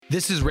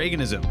This is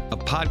Reaganism, a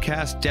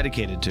podcast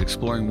dedicated to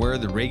exploring where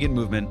the Reagan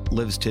movement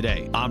lives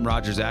today. I'm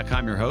Roger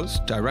Zakheim, your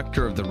host,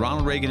 director of the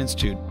Ronald Reagan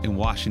Institute in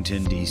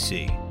Washington,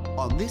 D.C.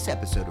 On this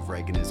episode of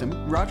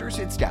Reaganism, Roger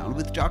sits down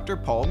with Dr.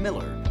 Paul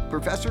Miller,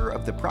 professor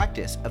of the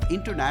practice of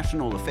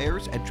international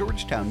affairs at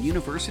Georgetown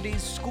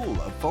University's School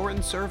of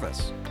Foreign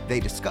Service. They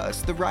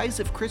discuss the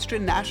rise of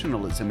Christian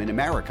nationalism in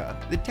America,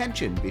 the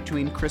tension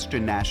between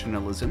Christian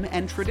nationalism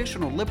and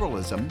traditional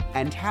liberalism,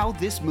 and how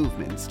this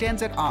movement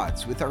stands at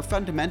odds with our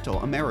fundamental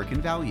American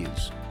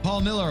values.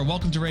 Paul Miller,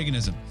 welcome to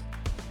Reaganism.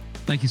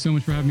 Thank you so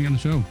much for having me on the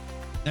show.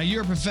 Now,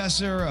 you're a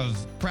professor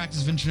of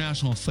practice of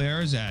international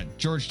affairs at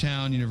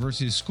Georgetown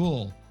University's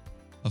School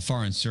of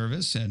Foreign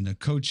Service and a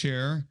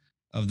co-chair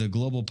of the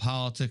Global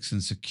Politics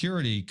and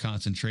Security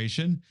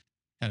concentration.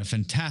 Had a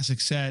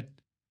fantastic set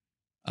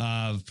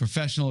of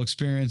professional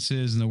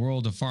experiences in the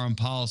world of foreign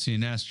policy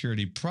and national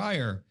security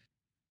prior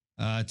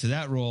to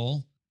that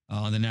role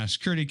on the National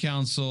Security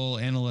Council,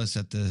 analyst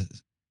at the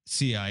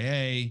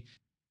CIA,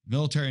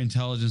 military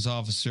intelligence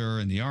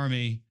officer in the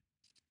Army.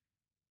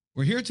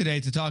 We're here today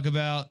to talk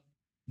about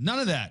none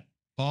of that,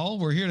 Paul.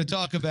 We're here to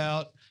talk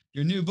about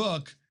your new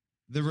book,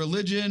 The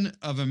Religion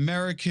of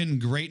American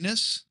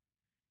Greatness.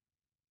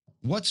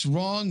 What's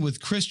wrong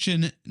with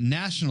Christian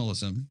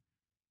nationalism?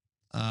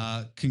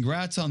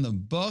 Congrats on the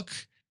book.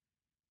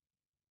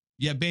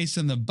 Yet based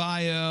on the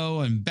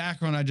bio and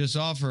background I just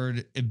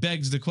offered, it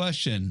begs the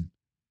question,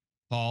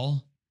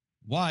 Paul,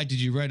 why did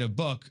you write a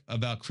book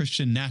about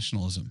Christian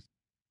nationalism?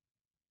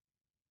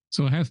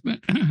 So I have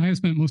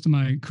spent most of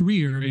my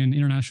career in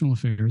international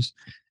affairs,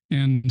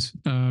 and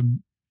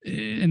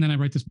then I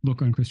write this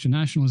book on Christian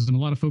nationalism. A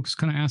lot of folks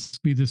kind of ask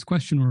me this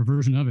question or a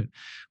version of it: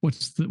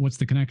 what's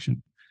the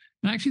connection?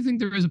 And I actually think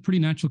there is a pretty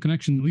natural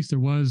connection. At least there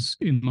was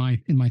in my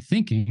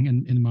thinking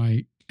and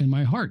in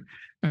my heart.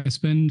 I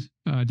spend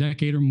a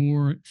decade or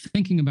more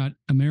thinking about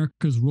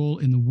America's role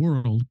in the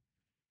world,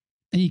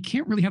 and you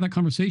can't really have that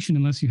conversation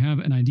unless you have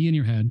an idea in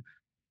your head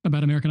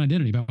about American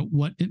identity, about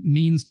what it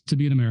means to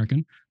be an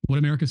American, what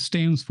America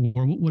stands for,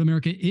 what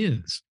America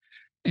is.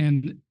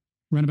 And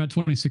around about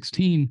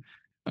 2016,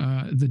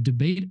 the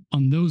debate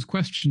on those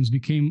questions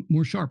became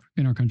more sharp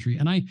in our country.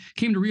 And I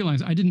came to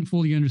realize I didn't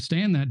fully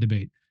understand that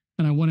debate.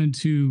 And I wanted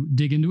to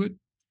dig into it,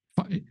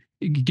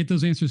 get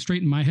those answers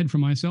straight in my head for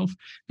myself.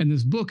 And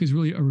this book is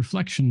really a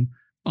reflection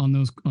on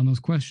those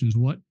questions.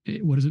 What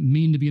does it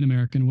mean to be an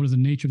American? What is the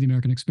nature of the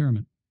American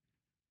experiment?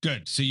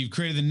 Good. So you've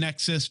created the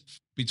nexus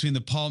between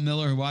the Paul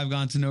Miller, who I've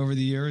gotten to know over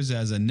the years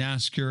as a national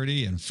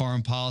security and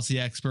foreign policy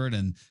expert,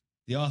 and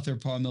the author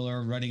Paul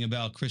Miller writing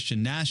about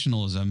Christian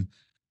nationalism.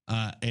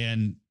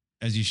 And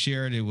as you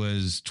shared, it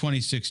was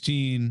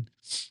 2016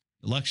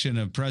 election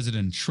of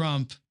President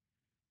Trump,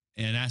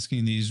 and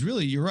asking these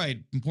really, you're right,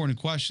 important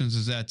questions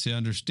is that to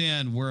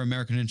understand where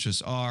American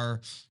interests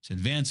are, to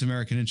advance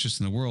American interests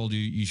in the world,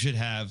 you should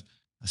have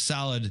a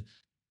solid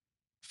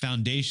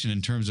foundation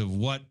in terms of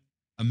what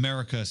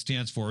America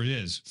stands for. It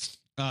is.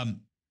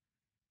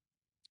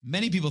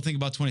 Many people think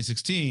about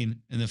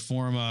 2016 in the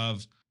form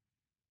of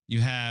you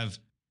have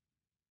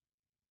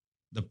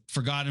the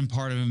forgotten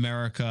part of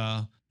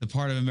America, the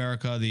part of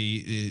America,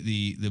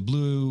 the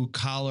blue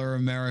collar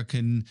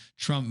American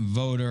Trump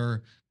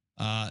voter,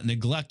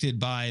 neglected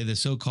by the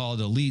so-called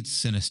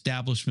elites and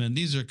establishment.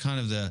 These are kind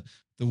of the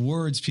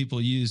words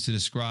people use to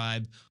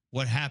describe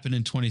what happened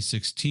in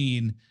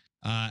 2016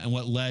 and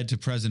what led to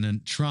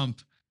President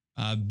Trump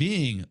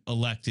being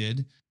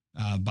elected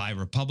by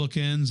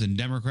Republicans and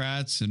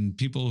Democrats and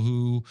people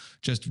who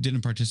just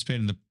didn't participate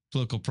in the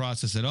political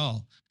process at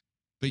all.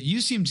 But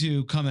you seem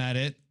to come at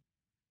it,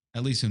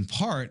 at least in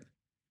part,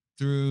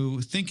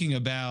 through thinking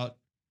about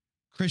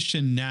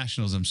Christian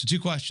nationalism. So two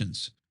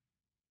questions.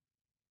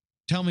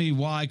 Tell me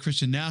why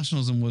Christian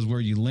nationalism was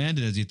where you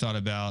landed as you thought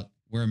about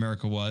where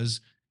America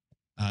was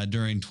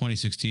during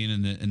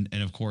 2016.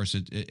 And of course,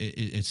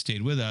 it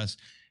stayed with us.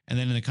 And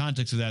then in the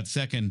context of that,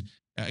 second,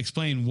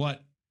 explain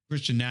what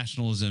Christian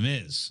nationalism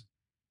is.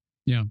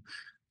 Yeah.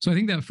 So I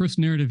think that first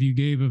narrative you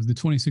gave of the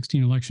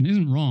 2016 election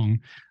isn't wrong.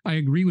 I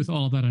agree with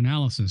all of that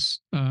analysis.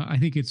 I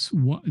think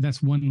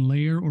that's one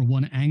layer or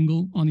one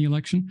angle on the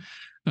election.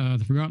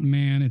 The forgotten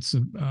man, it's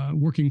a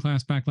working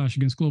class backlash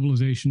against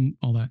globalization,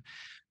 all that.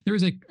 There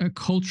is a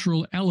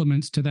cultural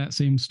element to that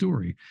same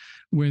story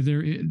where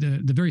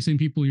the very same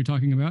people you're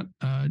talking about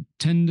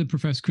tend to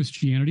profess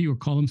Christianity or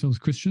call themselves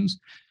Christians.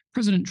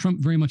 President Trump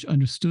very much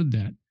understood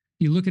that.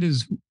 You look at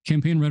his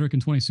campaign rhetoric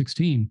in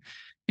 2016,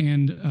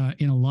 and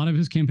in a lot of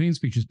his campaign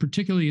speeches,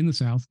 particularly in the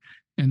South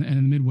and in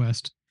the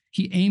Midwest,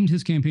 he aimed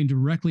his campaign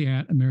directly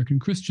at American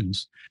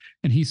Christians.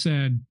 And he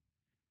said,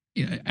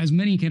 as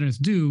many candidates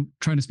do,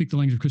 trying to speak the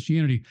language of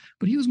Christianity,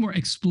 but he was more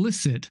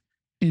explicit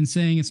in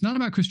saying it's not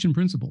about Christian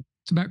principle.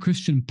 It's about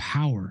Christian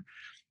power.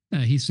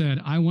 He said,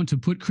 I want to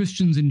put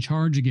Christians in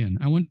charge again.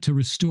 I want to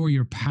restore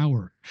your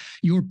power.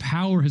 Your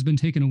power has been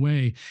taken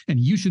away, and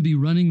you should be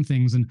running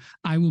things, and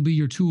I will be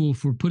your tool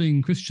for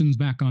putting Christians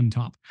back on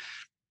top.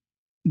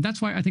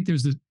 That's why I think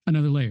there's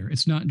another layer.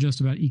 It's not just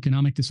about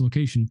economic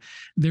dislocation.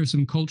 There's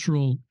some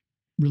cultural,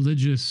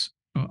 religious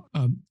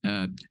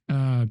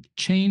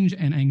change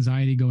and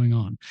anxiety going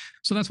on.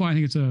 So that's why I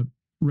think it's a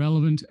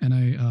relevant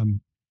and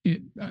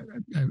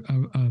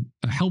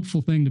a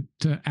helpful thing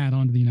to add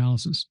on to the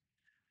analysis.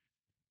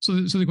 So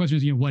the question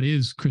is, what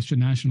is Christian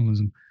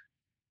nationalism?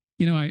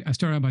 I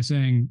start out by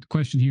saying the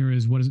question here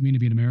is, what does it mean to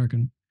be an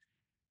American?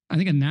 I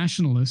think a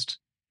nationalist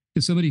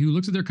is somebody who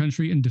looks at their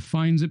country and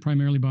defines it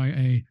primarily by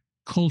a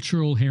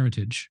cultural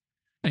heritage.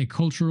 A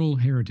cultural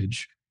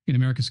heritage. In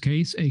America's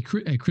case, a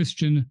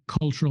Christian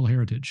cultural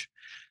heritage.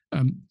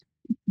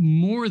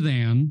 More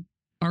than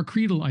our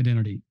creedal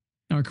identity,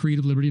 our creed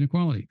of liberty and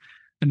equality.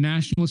 A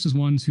nationalist is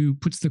one who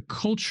puts the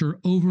culture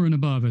over and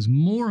above as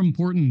more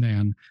important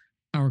than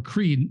our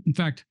creed. In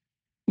fact,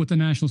 what the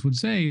nationalist would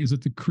say is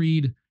that the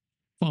creed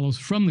follows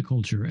from the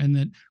culture and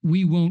that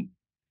we won't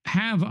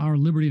have our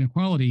liberty and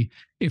equality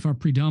if our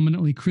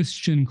predominantly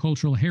Christian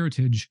cultural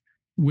heritage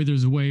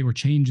withers away or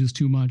changes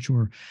too much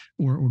or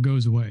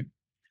goes away.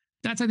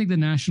 That's, I think, the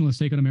nationalist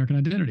take on American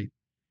identity.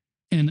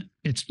 And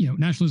it's,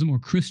 nationalism or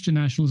Christian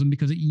nationalism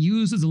because it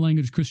uses the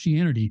language of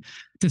Christianity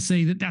to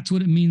say that that's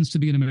what it means to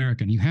be an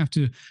American. You have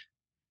to,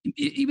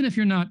 even if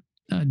you're not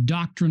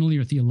doctrinally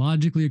or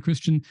theologically a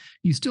Christian,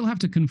 you still have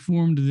to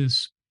conform to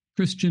this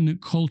Christian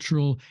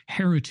cultural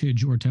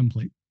heritage or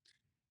template.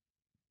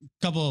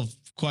 Couple of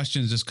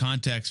questions, just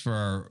context for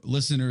our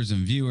listeners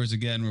and viewers.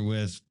 Again, we're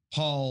with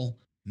Paul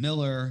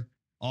Miller,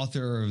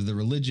 author of The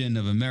Religion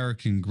of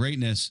American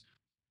Greatness.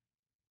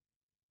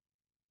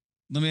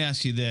 Let me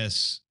ask you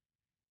this,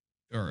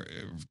 or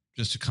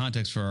just a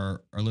context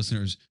for our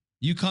listeners.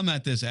 You come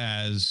at this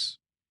as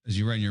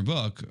you write in your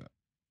book,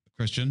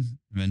 Christian,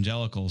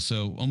 evangelical.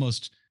 So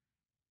almost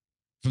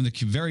from the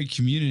very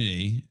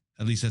community,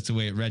 at least that's the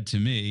way it read to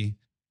me,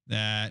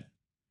 that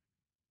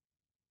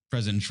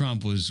President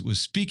Trump was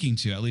speaking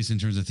to, at least in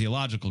terms of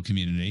theological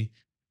community.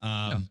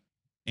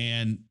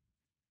 And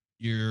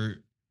you're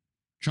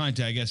trying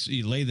to, I guess,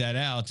 you lay that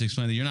out to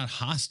explain that you're not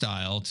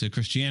hostile to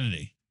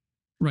Christianity.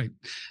 Right.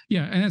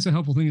 Yeah. And that's a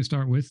helpful thing to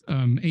start with.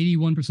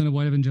 81% of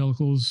white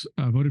evangelicals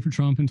voted for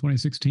Trump in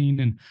 2016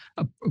 and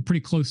a pretty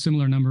close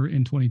similar number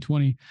in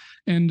 2020.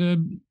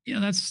 And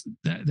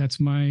that's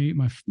my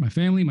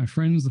family, my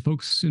friends, the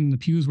folks in the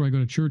pews where I go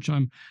to church.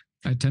 I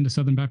attend a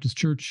Southern Baptist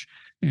church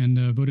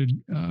and voted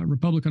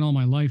Republican all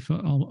my life,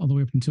 all the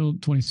way up until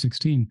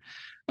 2016.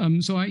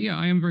 So I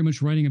am very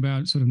much writing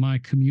about sort of my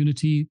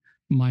community,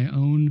 my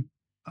own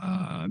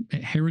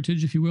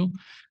heritage, if you will.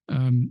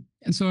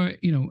 And so,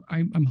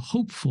 I'm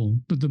hopeful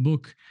that the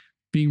book,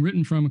 being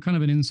written from a kind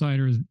of an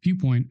insider's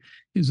viewpoint,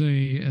 is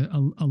a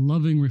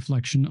loving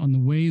reflection on the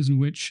ways in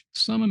which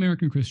some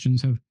American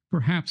Christians have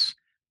perhaps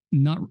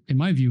not, in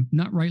my view,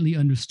 not rightly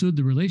understood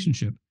the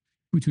relationship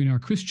between our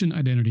Christian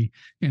identity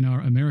and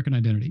our American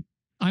identity.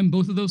 I'm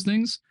both of those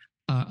things.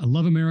 I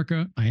love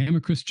America. I am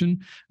a Christian,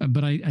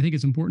 but I think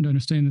it's important to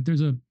understand that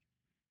there's a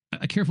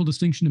careful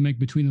distinction to make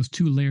between those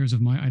two layers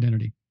of my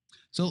identity.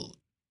 So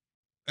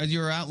as you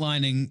were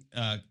outlining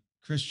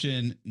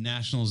Christian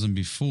nationalism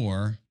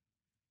before,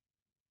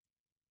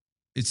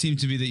 it seemed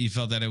to be that you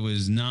felt that it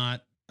was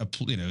not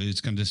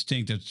it's kind of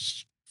distinct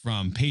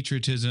from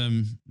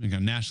patriotism,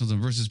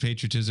 nationalism versus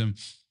patriotism.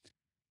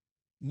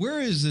 Where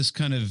is this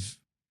kind of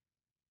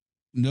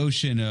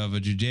notion of a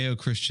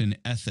Judeo-Christian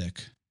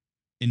ethic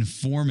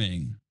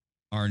informing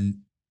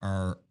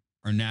our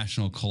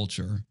national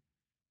culture?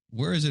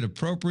 Where is it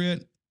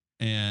appropriate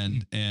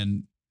and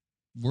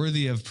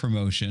worthy of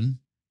promotion?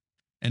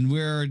 And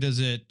where does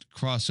it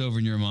cross over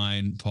in your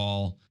mind,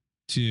 Paul,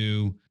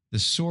 to the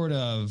sort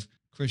of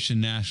Christian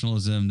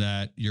nationalism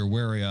that you're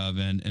wary of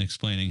and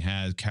explaining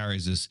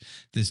carries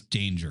this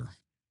danger?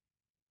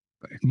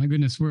 My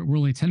goodness, we're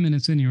only 10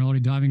 minutes in. You're already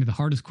diving into the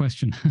hardest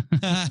question.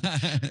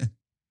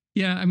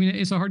 Yeah, I mean,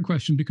 it's a hard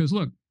question because,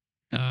 look,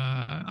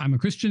 I'm a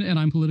Christian and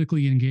I'm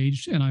politically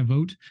engaged and I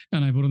vote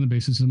on the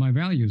basis of my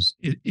values.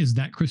 Is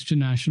that Christian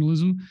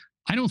nationalism?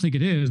 I don't think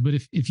it is, but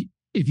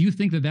if you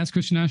think that that's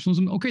Christian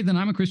nationalism, okay, then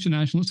I'm a Christian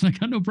nationalist and I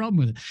got no problem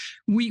with it.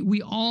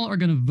 We all are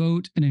going to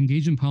vote and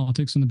engage in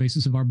politics on the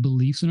basis of our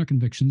beliefs and our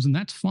convictions, and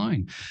that's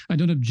fine. I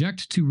don't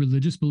object to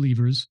religious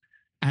believers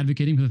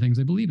advocating for the things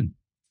they believe in.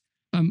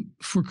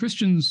 For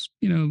Christians,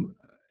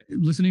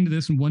 listening to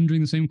this and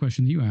wondering the same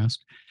question that you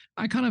asked,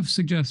 I kind of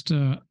suggest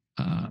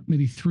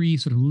maybe three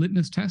sort of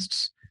litmus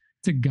tests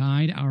to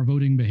guide our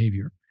voting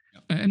behavior.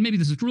 And maybe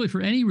this is really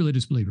for any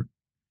religious believer.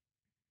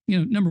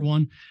 Number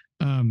one,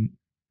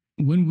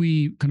 when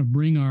we kind of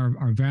bring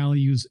our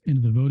values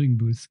into the voting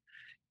booth,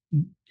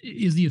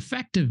 is the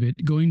effect of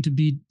it going to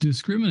be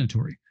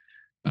discriminatory?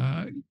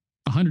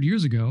 100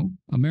 years ago,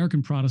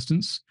 American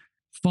Protestants,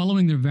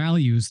 following their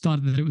values,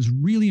 thought that it was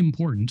really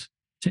important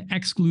to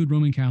exclude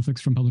Roman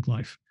Catholics from public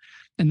life.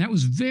 And that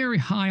was very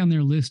high on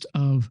their list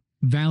of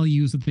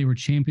values that they were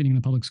championing in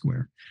the public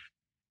square.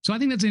 So I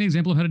think that's an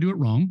example of how to do it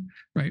wrong,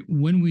 right?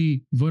 When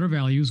we vote our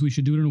values, we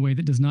should do it in a way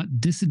that does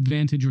not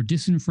disadvantage or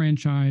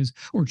disenfranchise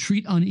or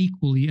treat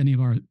unequally any of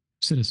our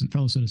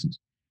fellow citizens.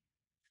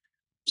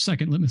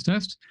 Second litmus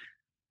test,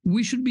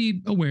 we should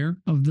be aware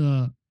of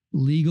the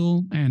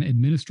legal and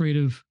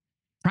administrative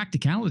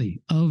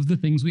practicality of the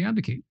things we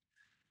advocate.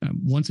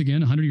 Once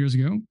again, 100 years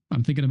ago,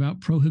 I'm thinking about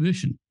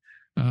prohibition.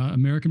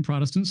 American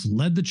Protestants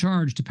led the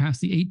charge to pass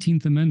the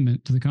 18th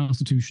Amendment to the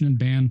Constitution and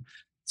ban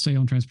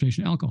sale and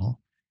transportation of alcohol.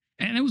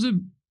 And it was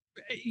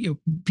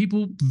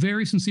people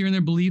very sincere in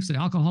their beliefs that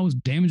alcohol was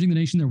damaging the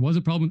nation. There was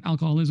a problem with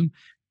alcoholism.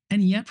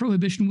 And yet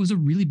prohibition was a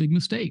really big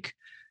mistake.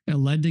 It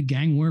led to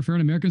gang warfare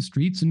on American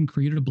streets and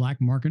created a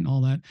black market and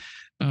all that.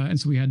 And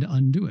so we had to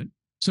undo it.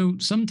 So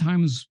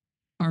sometimes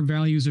our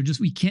values are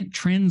we can't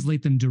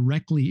translate them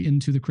directly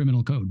into the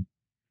criminal code.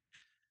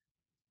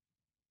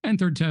 And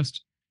third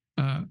test,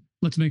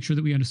 let's make sure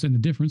that we understand the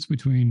difference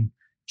between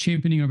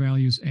championing our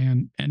values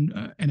and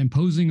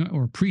imposing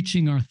or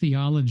preaching our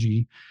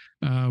theology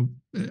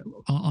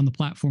on the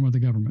platform of the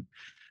government.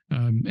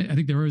 I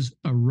think there is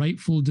a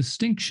rightful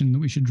distinction that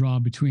we should draw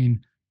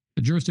between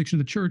the jurisdiction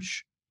of the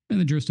church and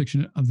the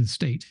jurisdiction of the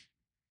state.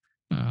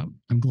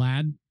 I'm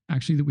glad,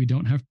 actually, that we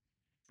don't have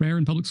prayer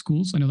in public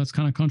schools. I know that's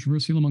kind of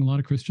controversial among a lot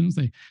of Christians.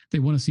 They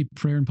want to see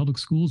prayer in public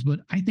schools,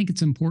 but I think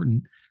it's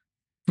important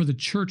for the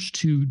church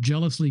to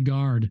jealously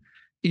guard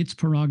its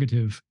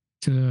prerogative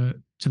to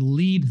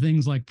lead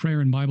things like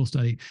prayer and Bible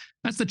study.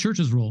 That's the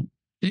church's role.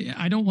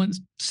 I don't want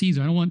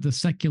Caesar. I don't want the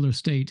secular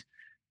state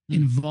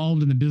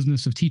involved in the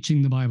business of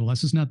teaching the Bible. That's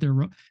just not their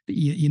role.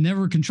 You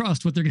never can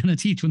trust what they're going to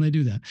teach when they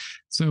do that.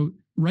 So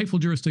rightful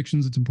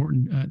jurisdictions, it's an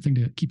important thing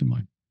to keep in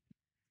mind.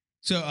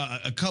 So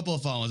a couple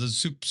of follow-ons.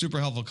 It's a super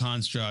helpful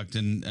construct,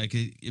 and I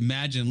could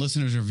imagine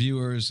listeners or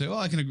viewers say, "Well,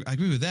 I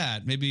agree with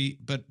that, maybe,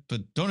 but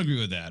don't agree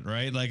with that,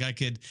 right?" Like I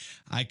could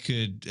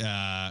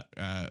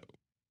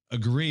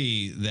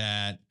agree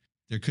that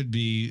there could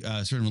be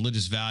certain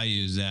religious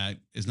values that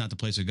is not the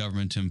place of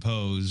government to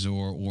impose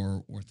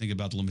or think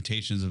about the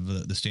limitations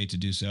of the state to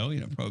do so.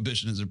 You know,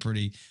 prohibition is a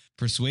pretty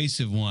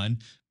persuasive one,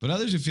 but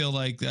others who feel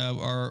like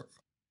are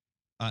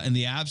in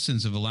the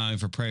absence of allowing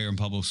for prayer in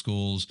public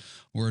schools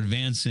or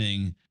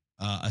advancing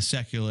a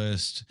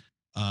secularist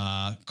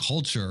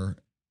culture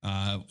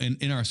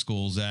in our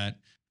schools that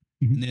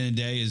in the end of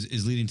the day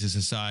is leading to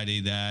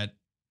society that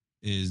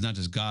is not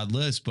just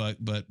godless, but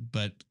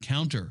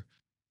counter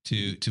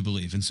to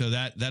belief. And so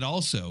that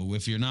also,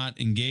 if you're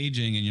not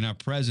engaging and you're not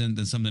present,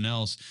 then something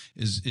else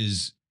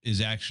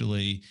is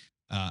actually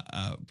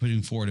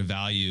putting forward a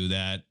value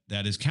that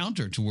is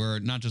counter to where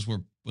not just where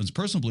one's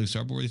personal beliefs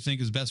are, but what you think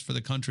is best for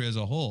the country as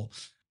a whole.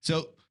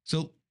 So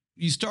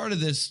you started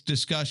this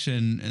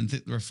discussion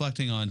and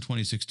reflecting on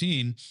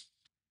 2016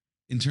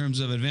 in terms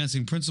of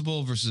advancing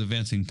principle versus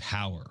advancing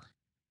power.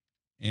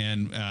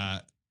 And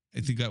I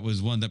think that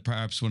was one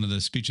of the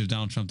speeches of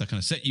Donald Trump that kind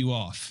of set you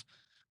off,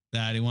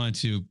 that he wanted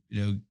to,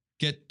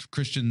 get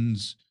Christian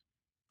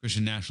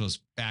nationalists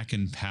back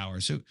in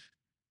power. So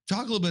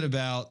talk a little bit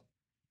about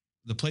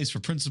the place for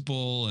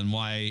principle and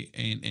why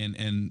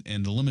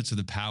and the limits of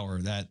the power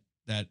that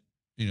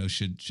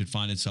should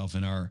find itself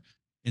in our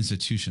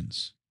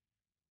institutions.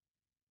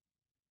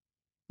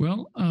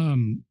 Well,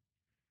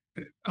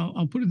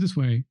 I'll put it this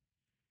way.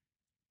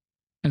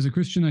 As a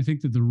Christian, I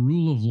think that the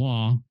rule of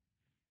law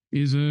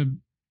is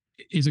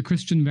a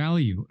Christian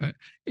value.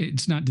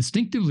 It's not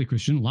distinctively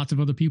Christian. Lots of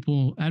other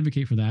people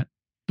advocate for that,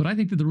 but I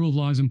think that the rule of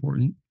law is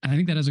important. And I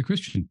think that as a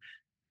Christian,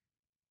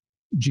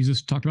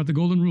 Jesus talked about the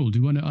golden rule: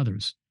 do unto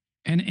others.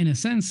 And in a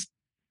sense,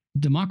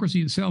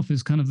 democracy itself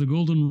is kind of the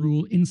golden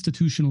rule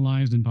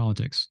institutionalized in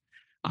politics.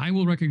 I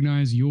will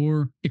recognize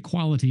your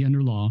equality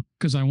under law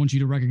because I want you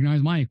to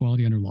recognize my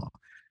equality under law.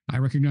 I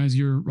recognize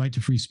your right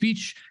to free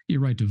speech, your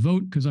right to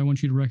vote, because I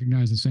want you to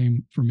recognize the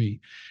same for me.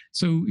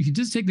 So if you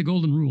just take the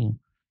golden rule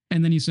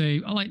and then you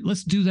say, all right,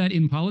 let's do that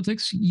in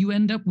politics, you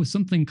end up with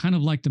something kind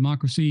of like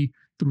democracy,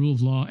 the rule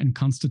of law, and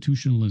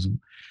constitutionalism.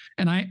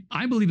 And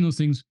I believe in those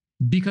things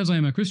because I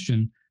am a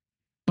Christian,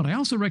 but I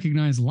also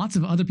recognize lots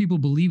of other people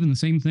believe in the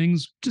same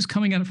things, just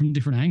coming at it from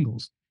different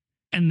angles.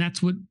 And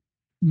that's what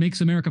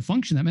makes America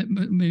function. That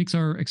makes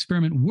our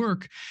experiment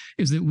work,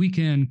 is that we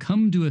can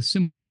come to a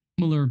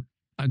similar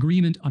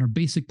agreement on our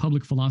basic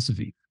public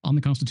philosophy on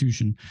the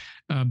Constitution,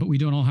 but we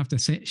don't all have to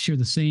share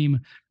the same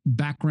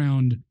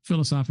background,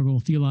 philosophical,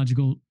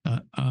 theological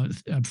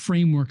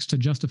frameworks to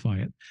justify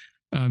it.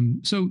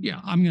 So yeah,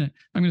 I'm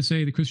gonna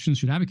say the Christians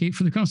should advocate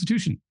for the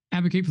Constitution,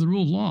 advocate for the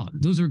rule of law.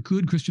 Those are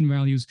good Christian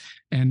values,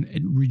 and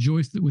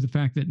rejoice with the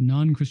fact that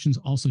non-Christians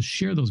also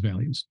share those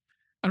values.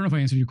 I don't know if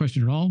I answered your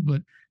question at all,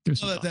 but there's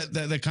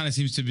that kind of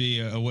seems to be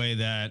a way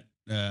that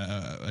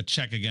a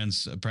check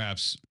against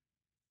perhaps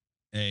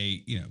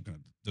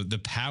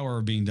the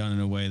power being done in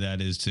a way that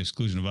is to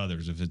exclusion of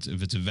others. If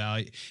it's a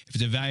value,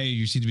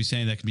 you seem to be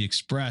saying that can be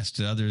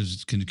expressed,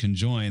 others can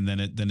join, then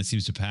it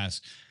seems to pass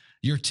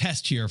your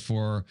test here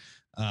for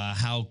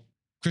how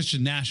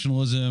Christian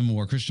nationalism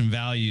or Christian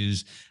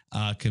values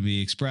can be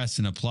expressed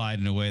and applied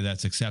in a way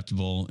that's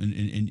acceptable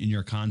in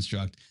your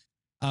construct.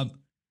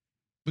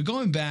 But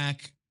going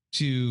back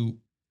to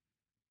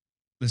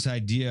this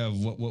idea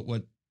of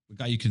what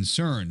got you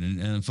concerned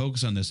and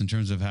focus on this in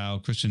terms of how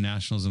Christian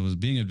nationalism was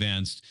being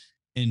advanced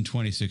in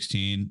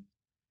 2016,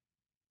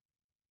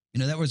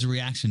 that was a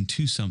reaction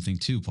to something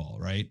too, Paul,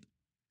 right?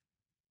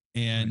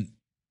 And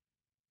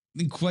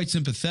quite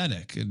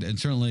sympathetic, and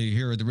certainly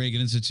here at the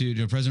Reagan Institute,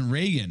 President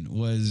Reagan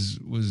was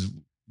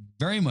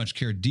very much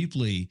cared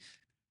deeply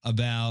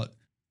about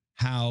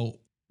how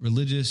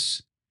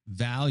religious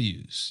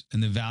values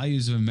and the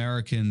values of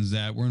Americans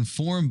that were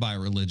informed by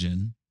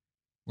religion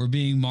were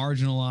being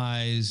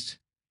marginalized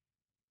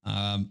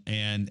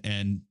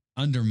and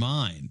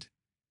undermined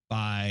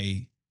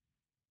by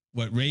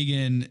what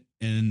Reagan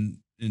and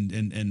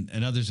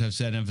others have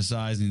said,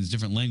 emphasizing this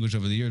different language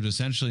over the years,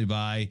 essentially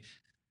by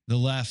the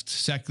left,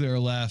 secular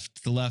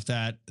left, the left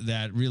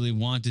that really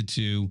wanted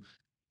to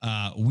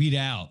weed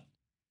out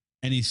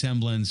any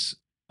semblance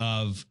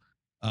of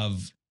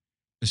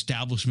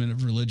establishment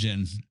of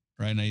religion,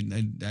 right?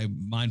 And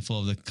I'm mindful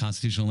of the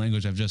constitutional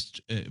language I've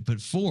just put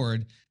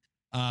forward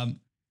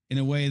in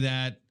a way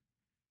that,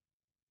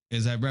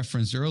 as I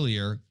referenced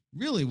earlier,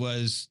 really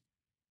was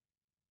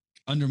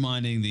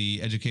undermining the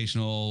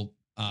educational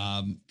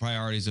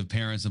priorities of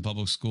parents in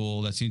public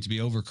school that seemed to be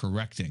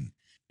overcorrecting.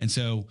 And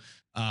so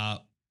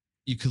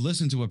you could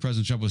listen to what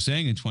President Trump was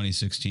saying in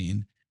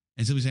 2016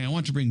 and simply saying, I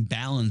want to bring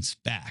balance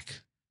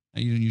back.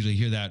 You don't usually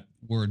hear that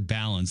word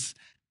balance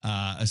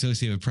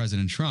associated with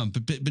President Trump,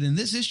 but in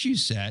this issue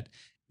set,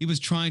 he was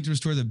trying to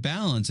restore the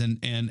balance, and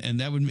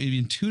that would be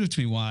intuitive to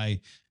me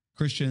why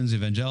Christians,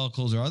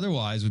 evangelicals, or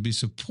otherwise would be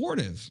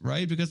supportive,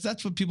 right? Because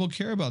that's what people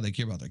care about. They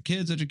care about their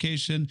kids'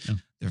 education,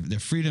 their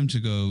freedom to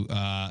go,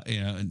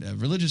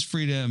 religious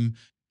freedom,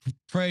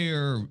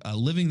 prayer,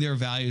 living their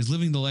values,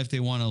 living the life they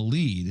want to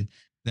lead.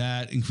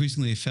 That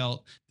increasingly they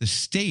felt the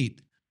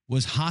state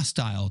was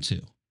hostile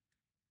to,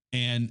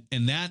 and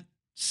that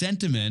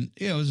sentiment,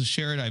 was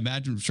shared, I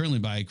imagine, certainly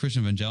by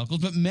Christian evangelicals,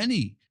 but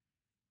many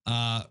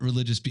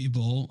religious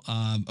people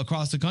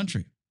across the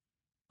country.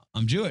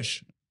 I'm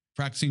Jewish,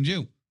 practicing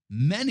Jew.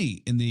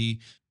 Many in the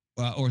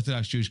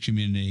Orthodox Jewish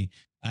community,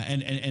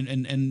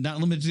 and not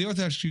limited to the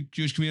Orthodox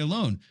Jewish community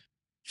alone,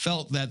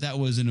 felt that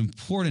was an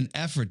important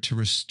effort to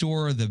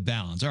restore the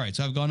balance. All right,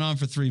 so I've gone on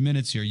for 3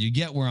 minutes here. You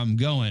get where I'm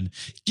going.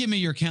 Give me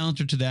your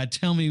counter to that.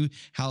 Tell me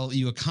how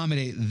you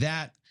accommodate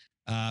that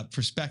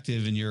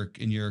perspective in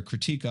your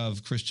critique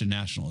of Christian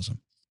nationalism.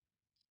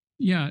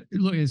 Yeah,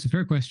 look, it's a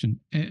fair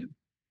question.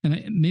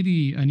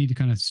 Maybe I need to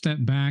kind of step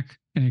back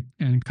and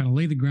kind of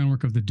lay the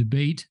groundwork of the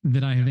debate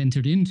that I have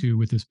entered into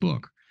with this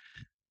book.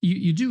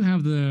 You do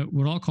have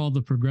what I'll call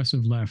the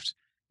progressive left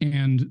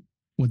and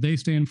what they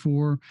stand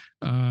for,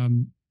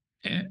 and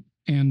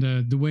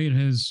the way it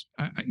has.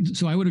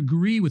 So I would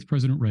agree with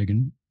President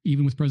Reagan,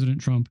 even with President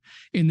Trump,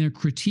 in their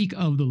critique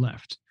of the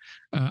left.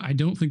 I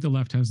don't think the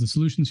left has the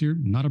solutions here.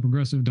 I'm not a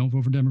progressive. Don't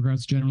vote for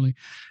Democrats generally.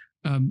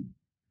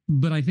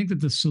 But I think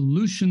that the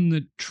solution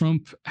that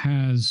Trump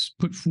has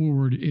put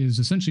forward is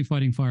essentially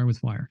fighting fire with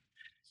fire.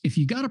 If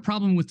you got a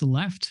problem with the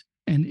left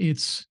and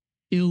it's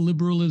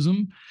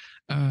illiberalism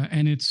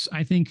and it's,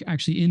 I think,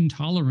 actually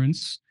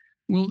intolerance,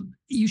 well,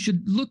 you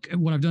should look at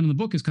what I've done in the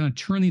book is kind of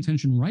turn the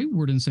attention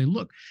rightward and say,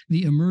 look,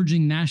 the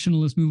emerging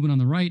nationalist movement on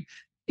the right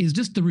is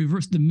just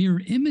the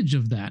mirror image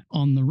of that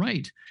on the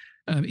right.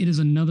 It is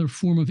another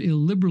form of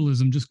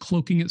illiberalism, just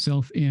cloaking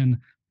itself in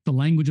the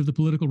language of the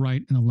political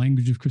right and the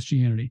language of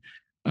Christianity.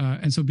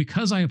 And so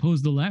because I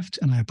oppose the left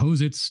and I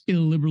oppose its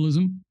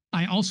illiberalism,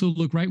 I also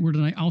look rightward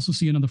and I also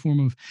see another form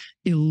of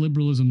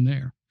illiberalism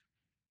there.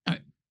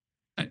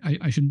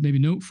 I should maybe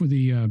note for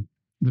the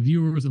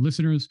viewers, the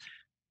listeners,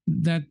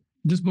 that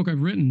this book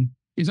I've written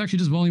is actually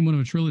just volume 1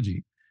 of a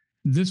trilogy.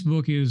 This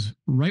book is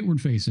rightward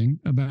facing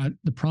about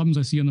the problems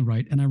I see on the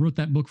right. And I wrote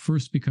that book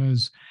first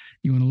because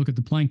you want to look at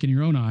the plank in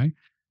your own eye,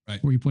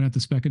 right, where you point out the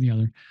speck in the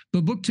other.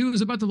 But book 2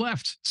 is about the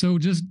left. So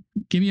just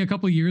give me a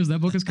couple of years. That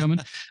book is coming.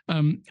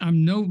 I'm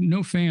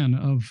no fan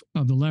of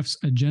the left's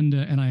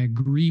agenda, and I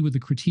agree with the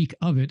critique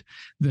of it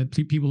that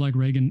people like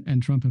Reagan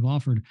and Trump have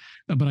offered.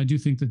 But I do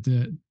think that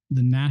the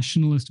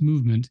nationalist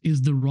movement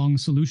is the wrong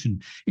solution.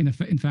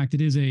 In fact,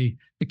 it is a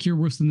cure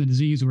worse than the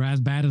disease or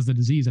as bad as the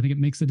disease. I think it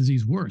makes the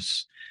disease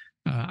worse.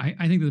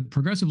 I think the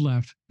progressive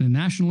left, the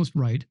nationalist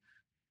right,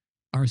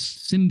 are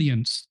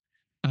symbionts.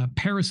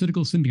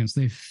 Parasitical symbionts.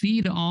 They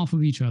feed off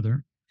of each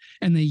other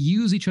and they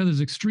use each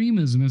other's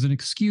extremism as an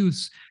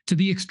excuse to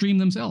be extreme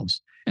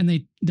themselves.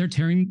 And they're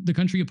tearing the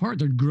country apart.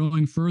 They're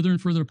growing further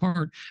and further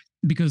apart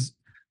because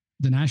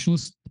the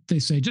nationalists, they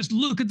say, just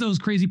look at those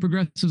crazy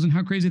progressives and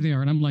how crazy they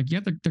are. And I'm like, yeah,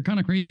 they're kind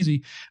of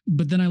crazy.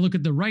 But then I look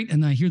at the right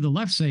and I hear the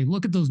left say,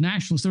 look at those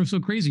nationalists. They're so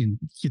crazy. And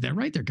yeah, they're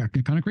right. They're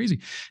kind of crazy.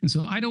 And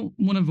so I don't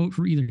want to vote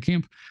for either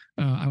camp.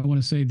 I want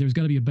to say there's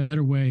got to be a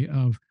better way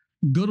of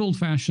good old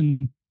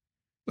fashioned,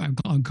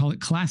 I'll call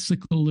it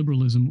classical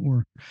liberalism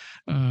or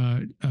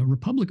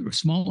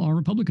small R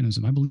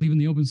republicanism. I believe in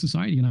the open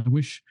society, and I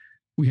wish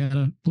we had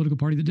a political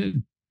party that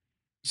did.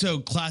 So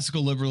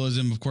classical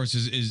liberalism, of course,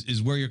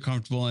 is where you're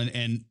comfortable.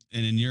 And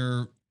in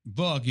your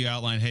book, you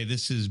outline, hey,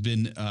 this has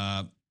been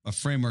a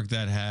framework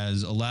that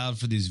has allowed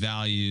for these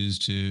values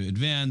to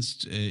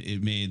advance.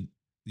 It made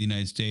the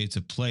United States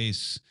a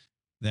place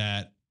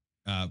that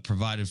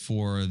provided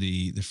for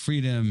the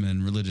freedom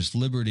and religious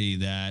liberty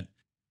that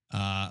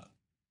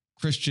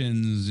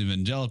Christians,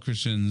 evangelical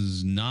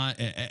Christians, not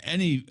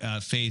any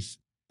faith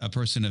a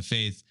person of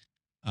faith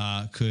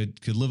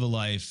could live a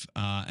life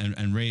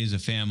and raise a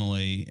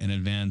family and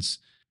advance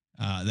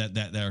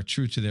that are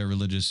true to their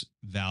religious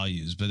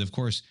values. But of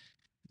course,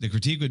 the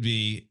critique would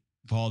be,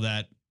 Paul,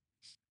 that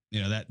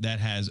that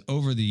has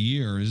over the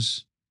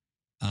years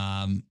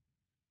been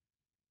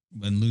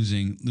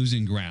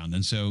losing ground.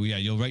 And so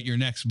you'll write your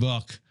next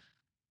book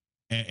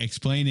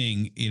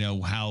explaining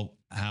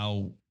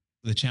how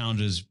the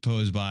challenges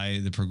posed by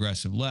the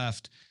progressive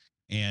left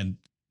and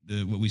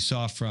what we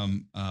saw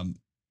from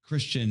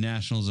Christian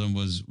nationalism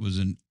was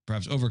in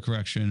perhaps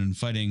overcorrection and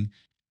fighting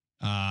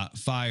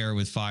fire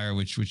with fire,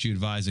 which you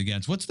advise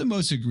against. What's the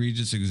most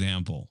egregious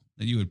example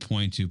that you would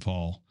point to,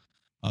 Paul,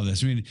 of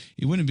this? I mean,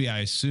 it wouldn't be, I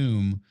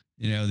assume,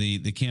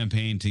 the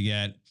campaign to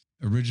get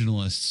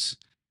originalists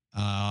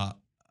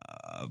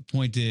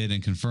appointed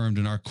and confirmed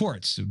in our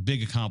courts, a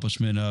big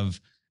accomplishment of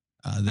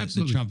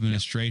the Trump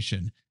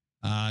administration.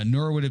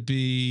 Nor would it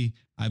be,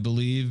 I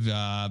believe,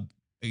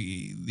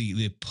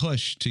 the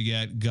push to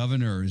get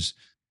governors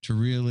to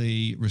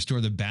really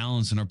restore the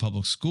balance in our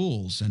public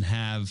schools and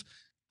have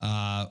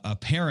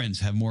parents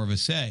have more of a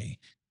say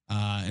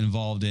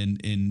involved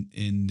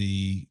in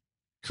the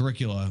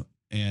curricula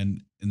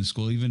and in the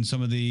school. Even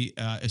some of the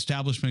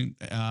establishment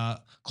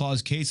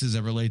clause cases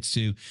that relates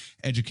to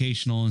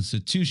educational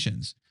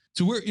institutions.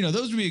 So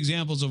those would be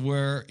examples of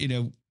where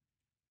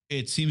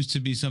it seems to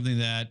be something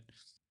that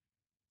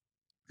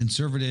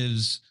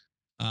conservatives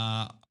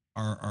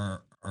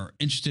are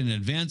interested in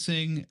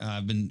advancing.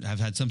 Have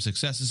had some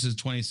successes since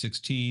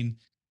 2016,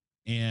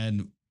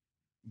 and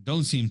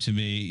don't seem to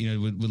me,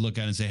 would look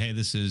at it and say, hey,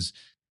 there's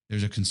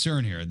a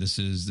concern here. This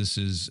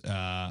is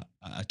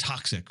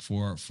toxic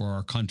for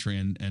our country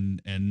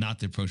and not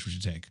the approach we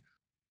should take.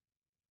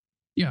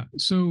 Yeah.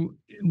 So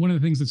one of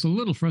the things that's a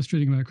little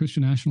frustrating about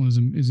Christian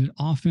nationalism is it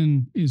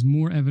often is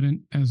more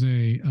evident as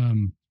a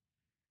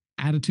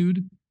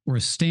attitude or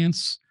a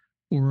stance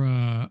or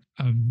a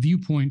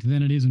viewpoint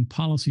than it is in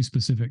policy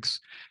specifics.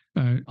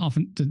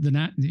 Often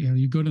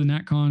you go to the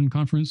NatCon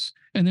conference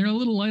and they're a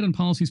little light on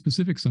policy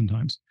specifics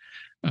sometimes.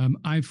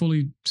 I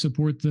fully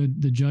support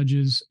the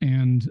judges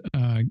and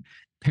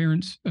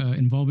parent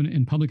involvement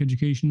in public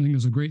education. I think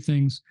those are great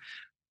things.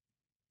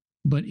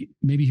 But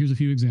maybe here's a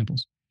few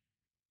examples.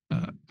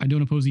 I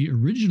don't oppose the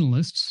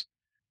originalists,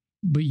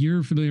 but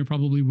you're familiar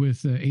probably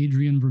with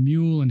Adrian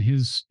Vermeule and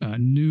his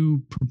new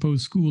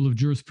proposed school of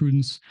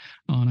jurisprudence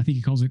on, I think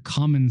he calls it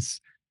common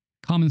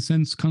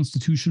sense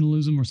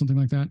constitutionalism or something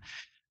like that.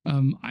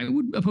 I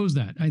would oppose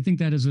that. I think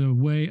that is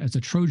as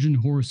a Trojan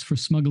horse for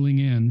smuggling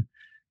in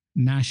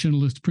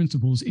nationalist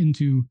principles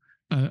into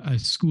a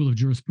school of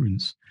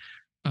jurisprudence.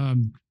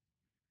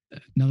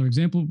 Another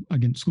example,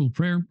 again, school of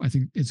prayer. I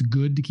think it's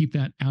good to keep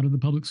that out of the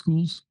public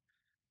schools.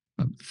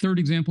 Third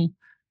example,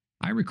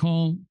 I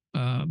recall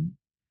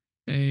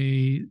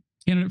a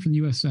candidate for the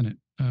U.S. Senate,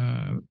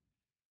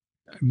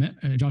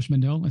 Josh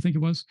Mandel, I think it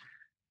was,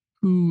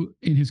 who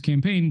in his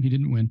campaign, he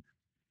didn't win,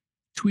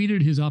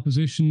 tweeted his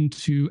opposition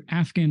to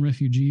Afghan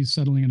refugees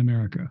settling in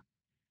America.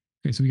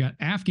 Okay, so we got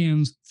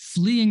Afghans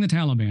fleeing the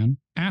Taliban,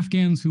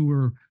 Afghans who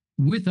were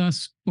with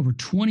us over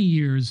 20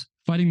 years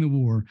fighting the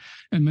war,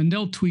 and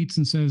Mandel tweets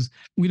and says,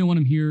 we don't want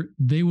them here.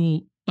 They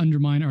will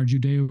undermine our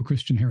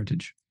Judeo-Christian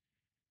heritage.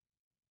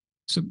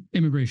 So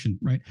immigration,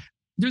 right?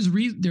 There's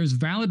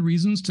valid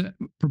reasons to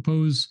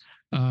propose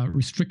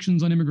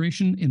restrictions on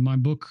immigration. In my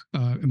book,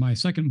 in my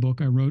second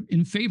book, I wrote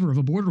in favor of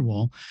a border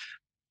wall,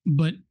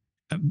 but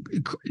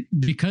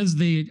because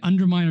they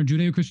undermine our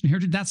Judeo-Christian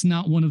heritage, that's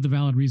not one of the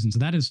valid reasons.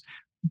 That is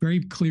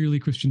very clearly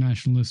Christian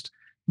nationalist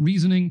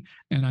reasoning,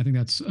 and I think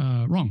that's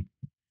wrong.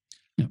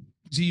 Yeah.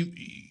 So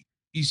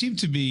you seem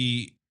to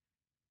be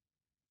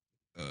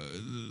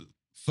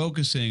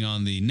focusing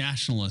on the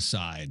nationalist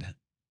side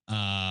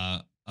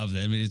of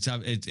that. I mean, it's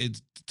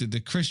the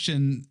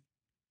Christian,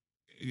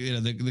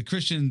 the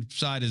Christian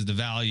side is the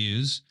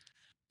values,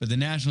 but the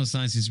nationalist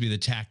side seems to be the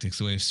tactics,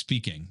 the way of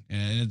speaking,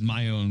 and it's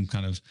my own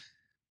kind of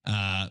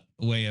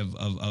way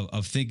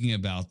of thinking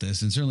about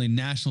this. And certainly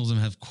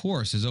nationalism, of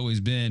course, has always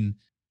been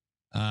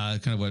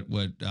kind of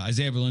what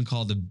Isaiah Berlin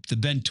called the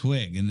bent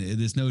twig, and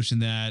this notion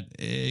that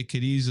it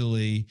could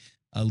easily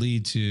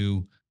lead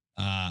to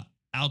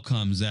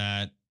outcomes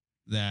that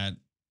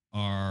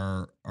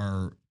are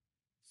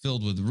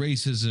filled with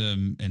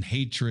racism and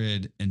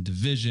hatred and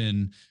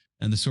division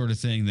and the sort of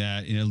thing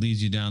that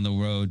leads you down the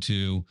road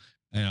to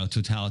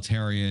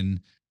totalitarian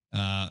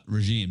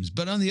regimes.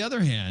 But on the other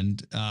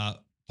hand,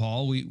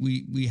 Paul,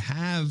 we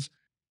have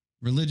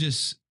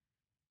religious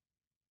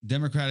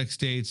democratic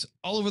states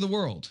all over the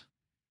world,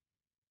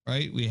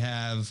 right? We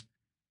have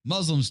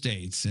Muslim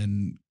states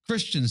and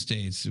Christian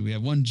states. We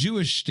have one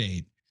Jewish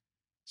state.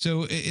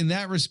 So in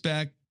that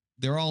respect,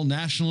 they're all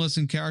nationalists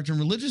in character and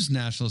religious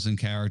nationalists in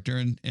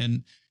character.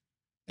 And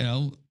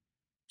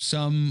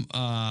some,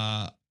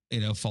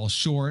 fall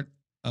short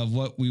of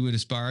what we would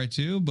aspire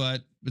to,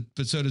 but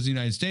so does the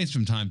United States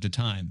from time to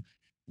time.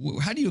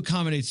 How do you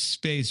accommodate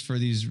space for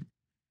these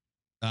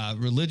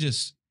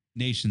religious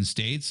nation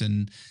states,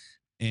 and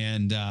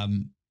how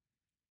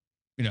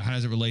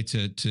does it relate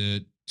to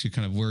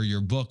kind of where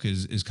your book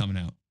is coming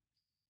out.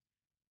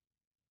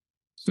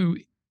 So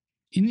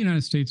in the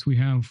United States, we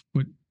have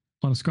what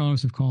a lot of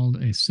scholars have called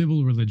a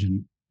civil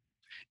religion.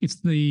 It's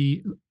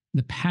the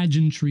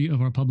pageantry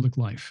of our public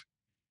life.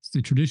 It's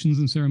the traditions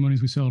and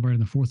ceremonies we celebrate on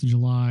the 4th of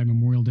July,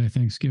 Memorial Day,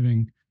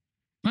 Thanksgiving.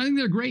 I think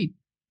they're great.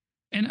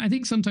 And I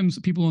think sometimes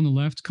people on the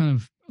left kind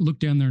of look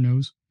down their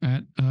nose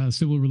at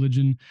civil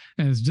religion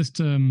as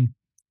just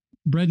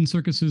bread and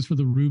circuses for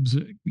the rubes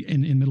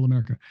in Middle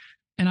America.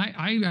 And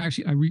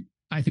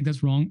I think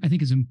that's wrong. I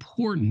think it's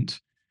important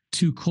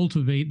to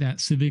cultivate that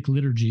civic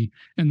liturgy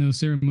and those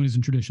ceremonies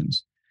and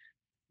traditions.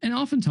 And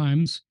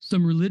oftentimes,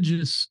 some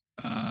religious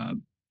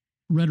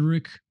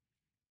rhetoric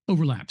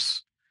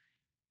overlaps.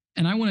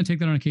 And I want to take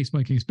that on a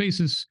case-by-case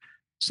basis.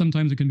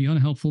 Sometimes it can be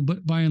unhelpful,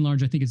 but by and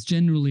large, I think it's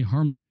generally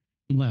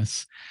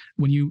harmless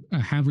when you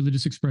have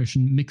religious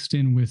expression mixed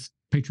in with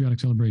patriotic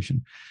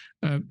celebration.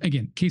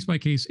 Again,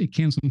 case-by-case, it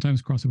can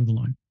sometimes cross over the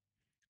line.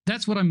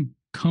 That's what I'm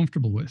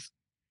comfortable with.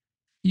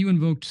 You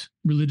invoked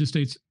religious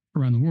states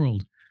around the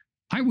world.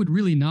 I would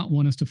really not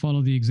want us to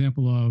follow the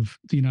example of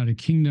the United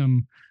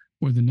Kingdom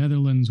or the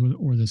Netherlands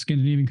or the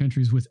Scandinavian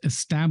countries with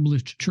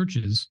established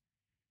churches,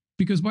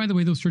 because, by the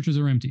way, those churches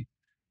are empty.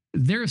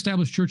 Their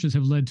established churches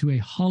have led to a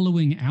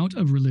hollowing out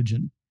of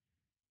religion.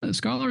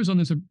 Scholars on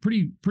this are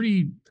pretty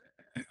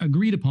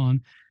agreed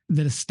upon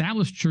that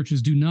established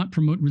churches do not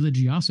promote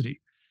religiosity.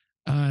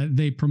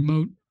 They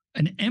promote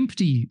an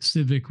empty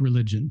civic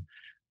religion.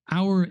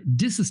 Our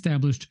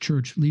disestablished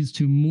church leads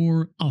to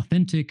more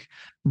authentic,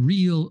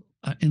 real,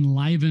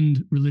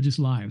 enlivened religious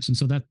lives. And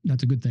so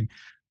that's a good thing.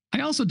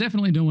 I also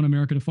definitely don't want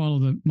America to follow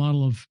the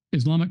model of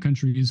Islamic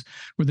countries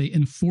where they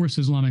enforce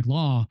Islamic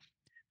law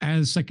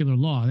as secular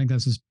law. I think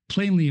that's just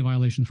plainly a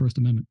violation of the First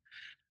Amendment.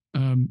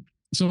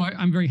 So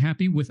I'm very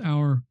happy with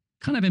our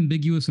kind of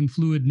ambiguous and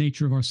fluid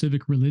nature of our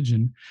civic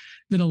religion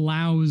that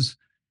allows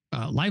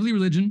lively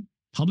religion,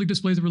 public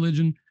displays of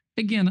religion.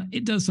 Again,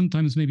 it does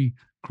sometimes maybe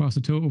cross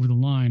the toe over the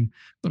line,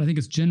 but I think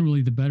it's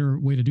generally the better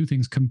way to do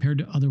things compared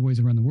to other ways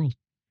around the world.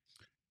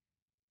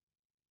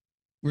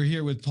 We're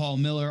here with Paul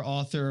Miller,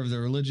 author of The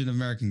Religion of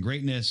American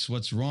Greatness,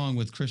 What's Wrong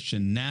with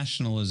Christian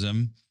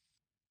Nationalism.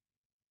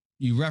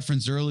 You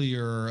referenced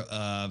earlier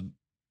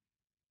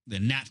the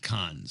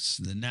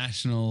NatCons, the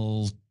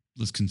nationalist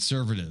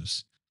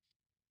conservatives,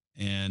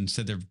 and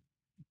said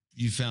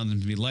you found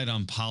them to be light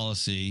on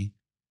policy,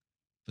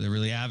 but they're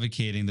really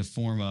advocating the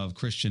form of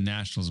Christian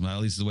nationalism, at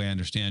least the way I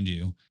understand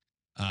you,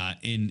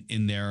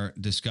 in their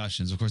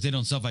discussions. Of course, they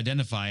don't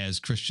self-identify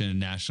as Christian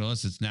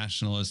nationalists. It's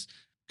nationalist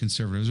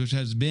conservatives, which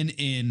has been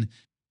in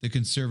the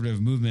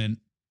conservative movement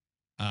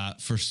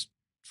for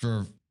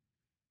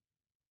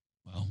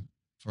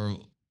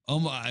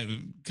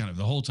kind of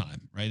the whole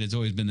time, right? It's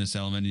always been this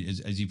element,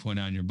 as you point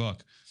out in your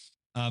book.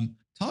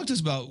 Talk to us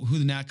about who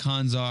the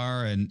NatCons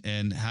are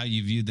and how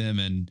you view them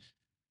and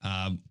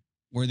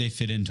where they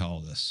fit into all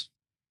this.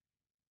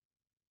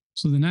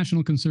 So the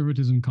National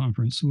Conservatism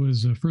Conference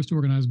was first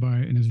organized by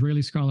an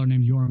Israeli scholar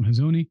named Yoram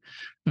Hazony,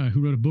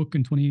 who wrote a book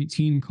in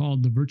 2018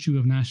 called The Virtue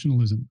of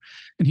Nationalism.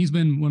 And he's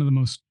been one of the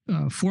most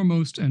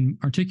foremost and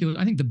articulate,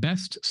 I think the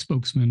best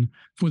spokesman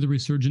for the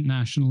resurgent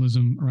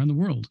nationalism around the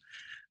world.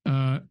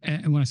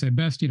 And when I say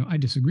best, I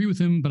disagree with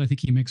him, but I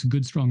think he makes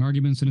good, strong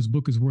arguments, and his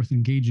book is worth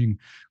engaging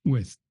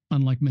with,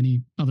 unlike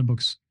many other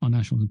books on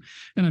nationalism.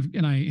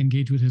 And I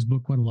engage with his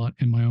book quite a lot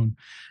in my own.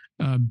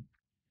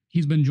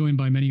 He's been joined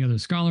by many other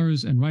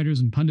scholars and writers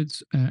and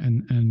pundits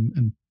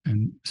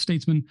and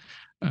statesmen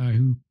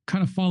who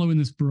kind of follow in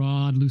this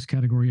broad, loose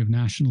category of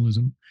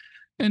nationalism.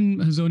 And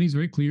Hazony is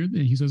very clear.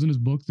 He says in his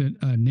book that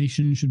a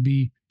nation should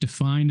be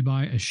defined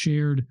by a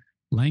shared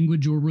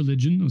language or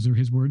religion. Those are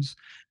his words.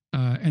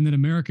 And that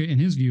America, in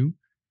his view,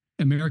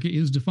 America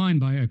is defined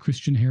by a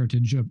Christian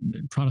heritage, a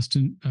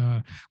Protestant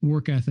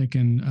work ethic,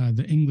 and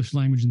the English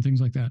language and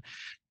things like that.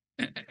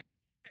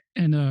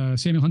 And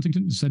Samuel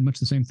Huntington said much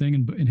the same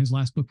thing in his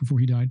last book before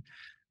he died.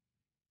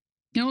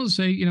 And I'll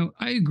say,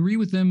 I agree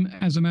with them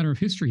as a matter of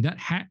history.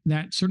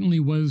 That certainly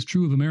was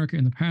true of America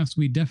in the past.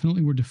 We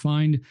definitely were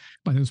defined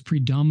by those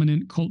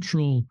predominant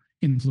cultural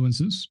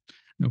influences.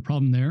 No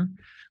problem there.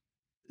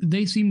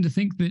 They seem to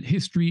think that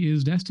history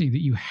is destiny,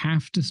 that you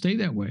have to stay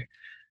that way.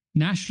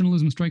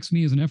 Nationalism strikes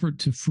me as an effort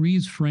to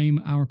freeze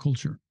frame our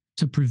culture,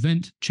 to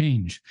prevent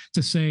change,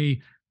 to say,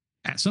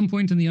 at some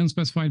point in the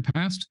unspecified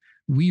past,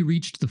 we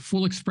reached the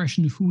full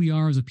expression of who we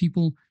are as a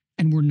people,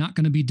 and we're not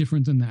going to be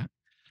different than that.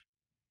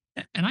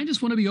 And I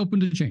just want to be open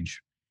to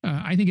change.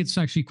 I think it's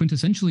actually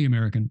quintessentially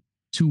American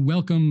to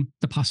welcome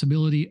the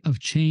possibility of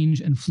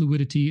change and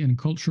fluidity and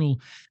cultural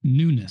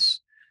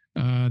newness.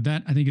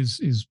 That I think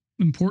is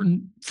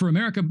important for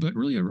America, but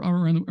really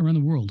around the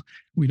world.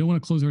 We don't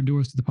want to close our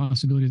doors to the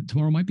possibility that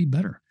tomorrow might be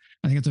better.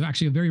 I think it's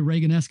actually a very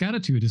Reagan-esque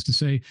attitude, is to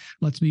say,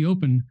 let's be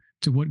open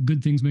to what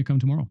good things may come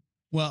tomorrow.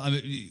 Well, I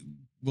mean,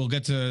 we'll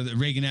get to the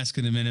Reagan-esque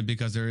in a minute,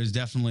 because there is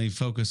definitely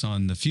focus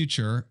on the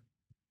future,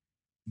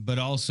 but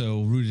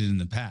also rooted in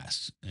the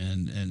past,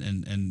 and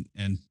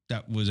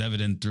that was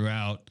evident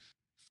throughout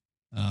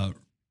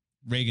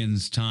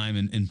Reagan's time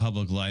in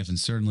public life, and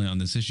certainly on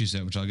this issue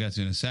set, which I'll get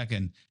to in a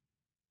second.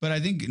 But I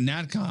think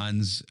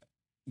NatCons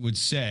would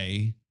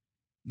say,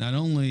 not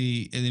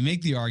only they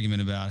make the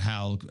argument about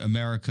how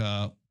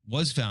America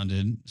was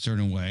founded a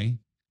certain way,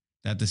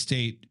 that the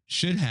state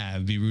should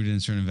be rooted in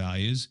certain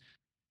values,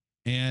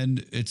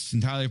 and it's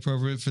entirely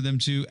appropriate for them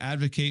to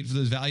advocate for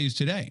those values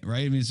today,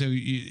 right? I mean, so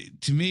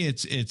to me,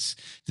 it's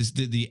this,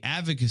 the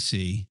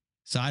advocacy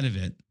side of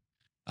it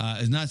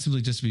is not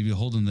simply just to be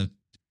beholden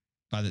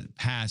by the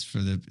past for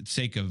the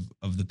sake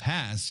of the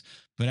past,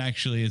 but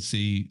actually it's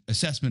the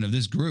assessment of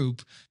this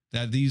group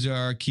that these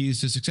are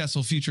keys to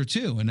successful future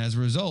too. And as a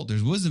result,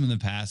 there's wisdom in the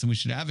past and we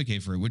should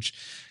advocate for it, which,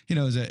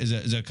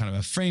 is a kind of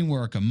a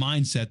framework, a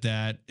mindset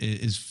that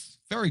is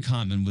very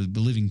common with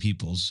believing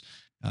peoples,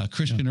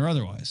 Christian or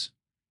otherwise.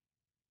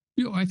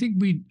 I think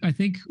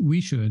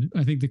we should.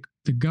 I think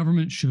the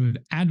government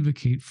should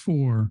advocate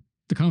for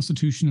the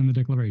Constitution and the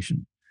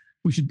Declaration.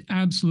 We should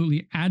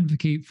absolutely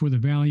advocate for the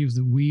values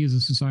that we as a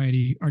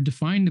society are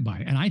defined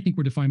by. And I think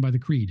we're defined by the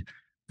Creed,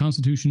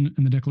 Constitution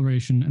and the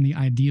Declaration, and the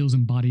ideals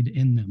embodied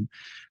in them.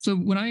 So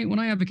when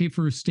I advocate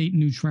for state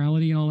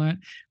neutrality and all that,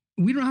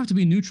 we don't have to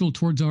be neutral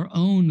towards our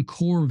own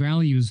core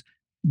values,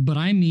 but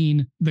I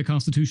mean the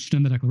Constitution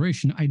and the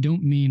Declaration. I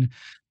don't mean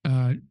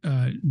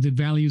the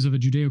values of a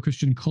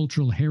Judeo-Christian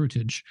cultural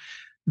heritage.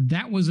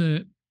 That was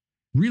a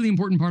really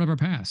important part of our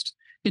past.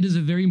 It is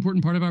a very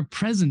important part of our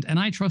present, and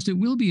I trust it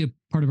will be a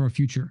part of our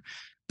future.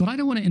 But I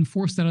don't want to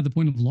enforce that at the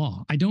point of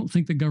law. I don't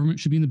think the government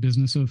should be in the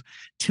business of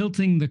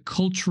tilting the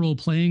cultural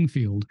playing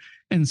field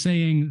and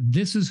saying,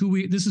 this is who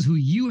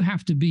you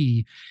have to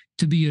be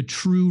a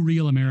true,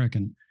 real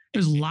American.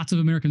 There's lots of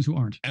Americans who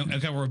aren't.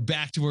 Okay, we're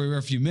back to where we were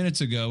a few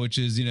minutes ago, which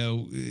is,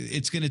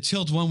 it's going to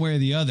tilt one way or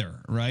the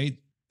other, right?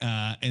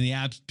 In the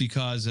apps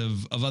because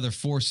of other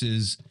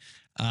forces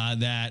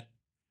that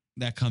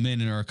come in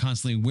and are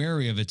constantly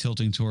wary of it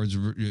tilting towards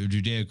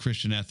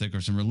Judeo-Christian ethic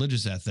or some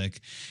religious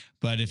ethic.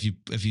 But if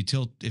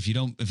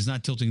it's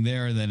not tilting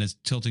there, then it's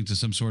tilting to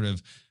some sort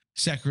of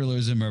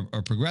secularism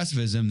or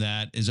progressivism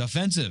that is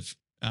offensive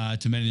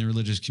to many in the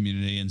religious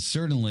community, and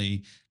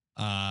certainly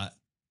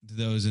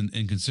those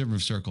in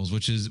conservative circles,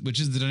 which is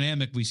the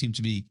dynamic we seem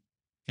to be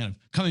kind of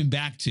coming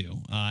back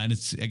to. And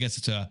I guess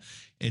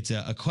it's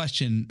a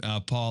question,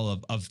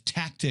 Paul, of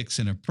tactics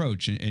and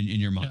approach in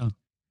your mind. Yeah.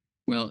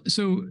 Well,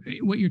 so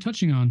what you're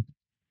touching on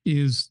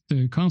is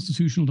the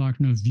constitutional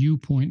doctrine of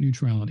viewpoint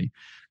neutrality.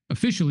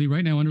 Officially,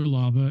 right now under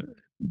law,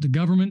 the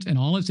government and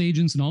all its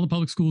agents and all the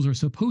public schools are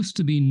supposed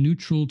to be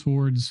neutral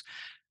towards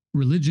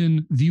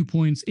religion,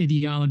 viewpoints,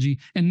 ideology,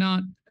 and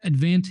not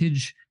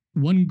advantage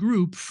one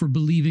group for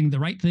believing the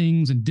right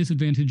things and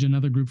disadvantage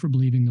another group for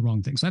believing the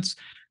wrong things. That's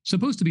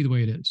supposed to be the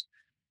way it is.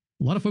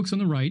 A lot of folks on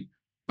the right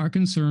are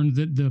concerned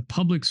that the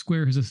public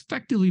square has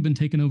effectively been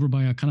taken over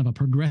by a kind of a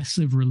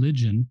progressive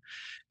religion,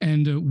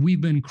 and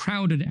we've been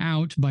crowded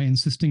out by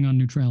insisting on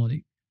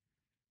neutrality.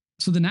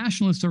 So the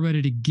nationalists are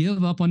ready to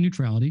give up on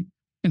neutrality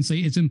and say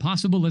it's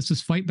impossible, let's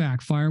just fight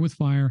back, fire with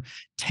fire,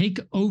 take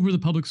over the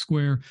public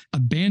square,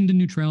 abandon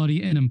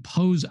neutrality, and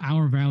impose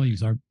our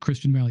values, our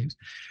Christian values.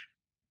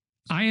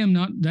 I am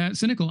not that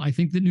cynical. I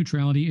think that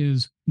neutrality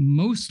is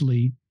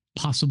mostly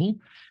possible.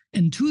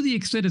 And to the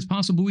extent it's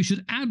possible, we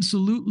should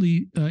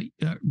absolutely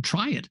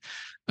try it.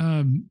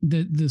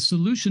 The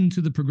solution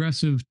to the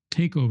progressive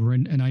takeover,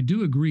 and I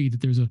do agree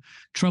that there's a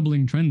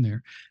troubling trend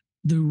there,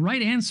 the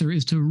right answer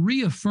is to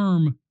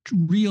reaffirm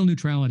real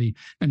neutrality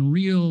and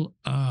real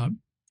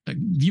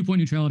viewpoint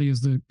neutrality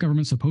as the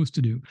government's supposed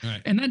to do.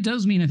 Right. And that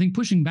does mean, I think,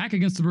 pushing back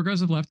against the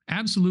progressive left,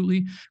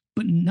 absolutely,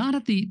 but not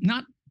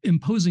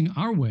imposing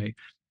our way,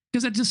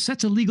 because that just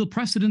sets a legal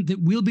precedent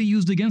that will be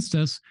used against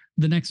us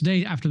the next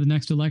day after the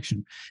next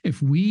election.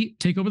 If we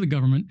take over the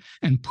government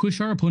and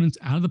push our opponents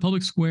out of the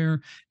public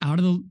square, out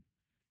of the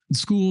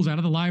schools, out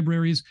of the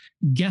libraries,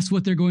 guess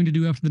what they're going to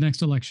do after the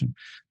next election?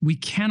 We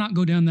cannot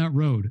go down that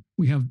road.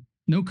 We have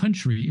no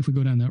country if we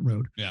go down that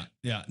road. Yeah.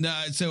 No,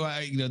 so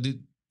the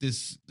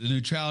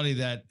neutrality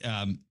that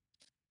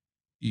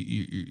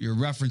you're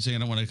referencing, I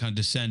don't want to kind of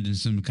descend in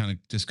some kind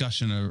of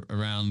discussion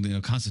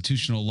around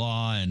constitutional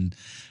law and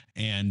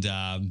kind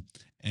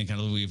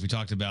of if we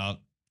talked about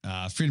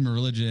freedom of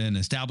religion,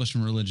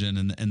 establishment religion,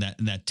 and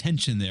that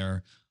tension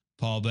there,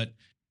 Paul. But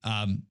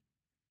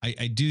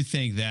I do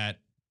think that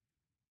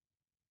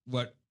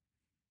what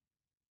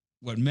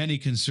many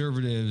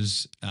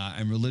conservatives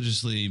and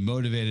religiously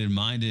motivated,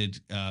 minded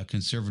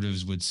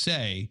conservatives would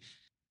say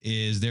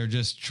is they're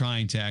just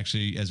trying to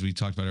actually, as we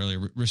talked about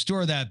earlier,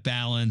 restore that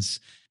balance.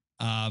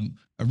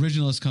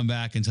 Originalists come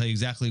back and tell you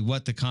exactly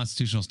what the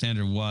constitutional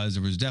standard was.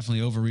 There was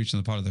definitely overreach on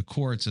the part of the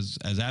courts,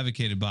 as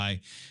advocated by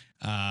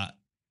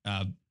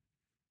Democratic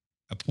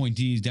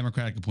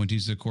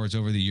appointees to the courts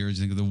over the years.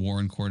 Think of the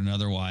Warren Court and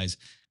otherwise.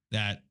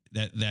 That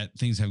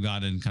things have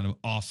gotten kind of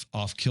off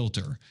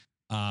kilter,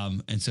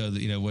 and so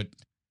what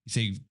you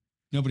say,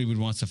 nobody would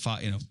want to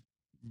fight.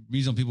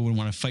 Reasonable people would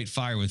want to fight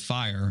fire with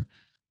fire,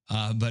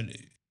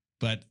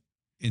 but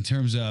in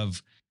terms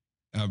of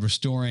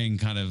restoring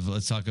kind of,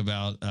 let's talk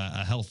about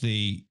a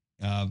healthy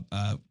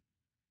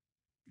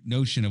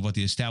notion of what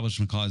the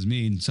establishment clause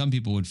means, some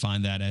people would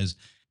find that as,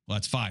 well,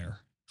 that's fire,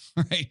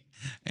 right?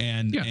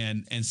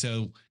 And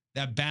so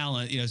that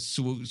balance,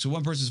 so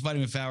one person's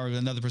fighting with power,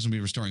 another person will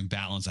be restoring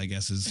balance, I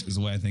guess, is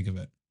the way I think of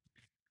it.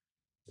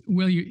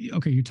 Well,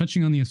 you're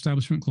touching on the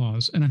establishment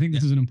clause, and I think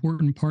this is an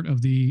important part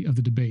of the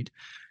debate,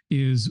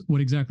 is what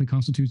exactly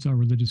constitutes our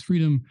religious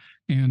freedom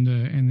and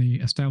the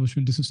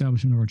establishment,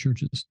 disestablishment of our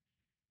churches.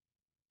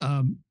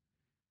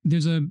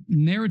 There's a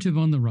narrative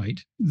on the right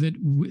that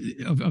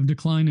of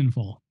decline and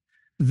fall,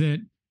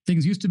 that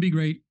things used to be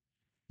great,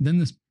 then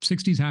the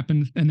 60s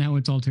happened, and now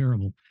it's all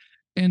terrible.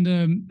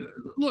 And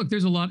look,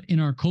 there's a lot in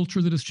our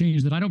culture that has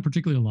changed that I don't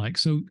particularly like.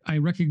 So I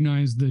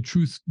recognize the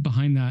truth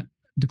behind that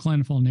decline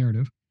and fall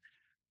narrative.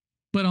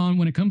 But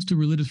when it comes to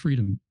religious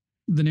freedom,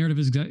 the narrative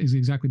is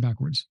exactly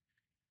backwards.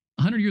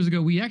 100 years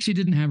ago, we actually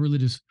didn't have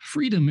religious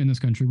freedom in this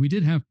country. We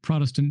did have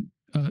Protestant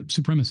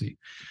supremacy.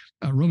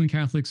 Roman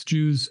Catholics,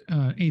 Jews,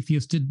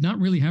 atheists did not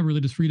really have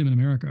religious freedom in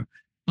America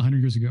 100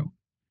 years ago.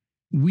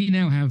 We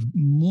now have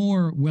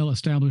more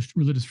well-established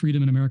religious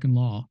freedom in American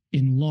law,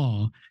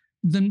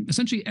 than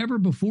essentially ever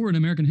before in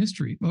American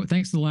history,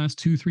 thanks to the last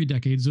 2-3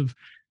 decades of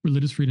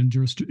religious freedom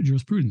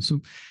jurisprudence.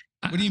 So,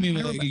 what do you mean?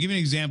 Give me an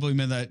example. You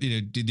meant that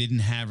they didn't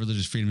have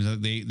religious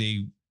freedom.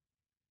 They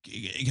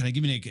can I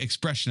give me an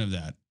expression of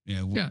that?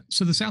 Yeah.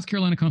 So the South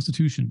Carolina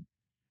Constitution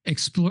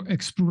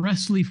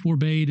expressly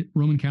forbade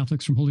Roman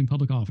Catholics from holding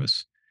public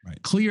office,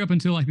 right, clear up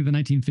until I think the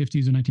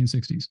 1950s or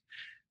 1960s.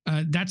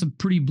 That's a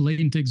pretty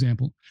blatant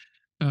example.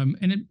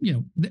 And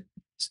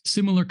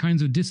similar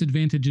kinds of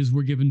disadvantages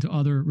were given to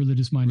other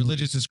religious minorities.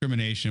 Religious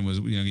discrimination was,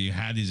 you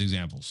had these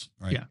examples,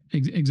 right? Yeah,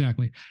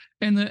 exactly.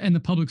 And the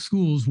public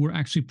schools were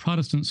actually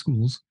Protestant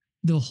schools.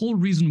 The whole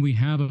reason we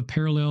have a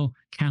parallel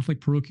Catholic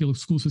parochial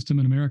school system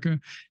in America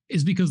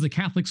is because the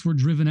Catholics were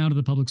driven out of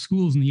the public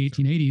schools in the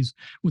 1880s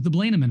with the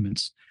Blaine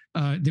Amendments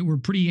that were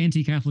pretty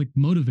anti-Catholic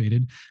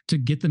motivated to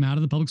get them out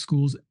of the public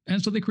schools.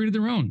 And so they created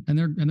their own, and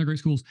they're great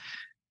schools.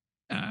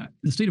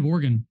 The state of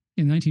Oregon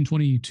in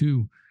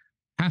 1922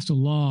 passed a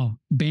law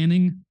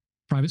banning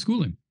private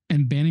schooling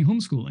and banning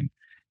homeschooling,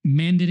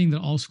 mandating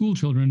that all school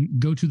children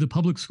go to the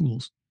public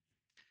schools.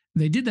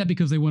 They did that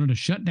because they wanted to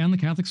shut down the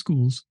Catholic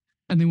schools,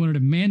 and they wanted to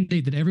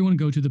mandate that everyone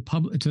go to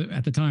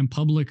at the time,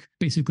 public,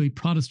 basically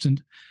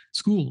Protestant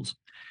schools.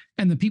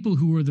 And the people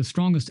who were the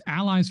strongest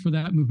allies for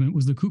that movement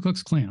was the Ku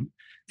Klux Klan.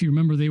 If you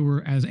remember, they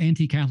were as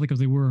anti-Catholic as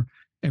they were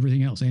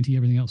everything else,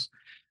 anti-everything else.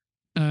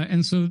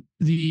 And so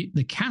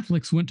the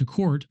Catholics went to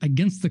court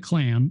against the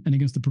Klan and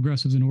against the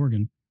progressives in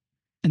Oregon,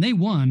 and they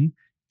won.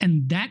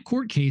 And that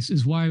court case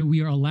is why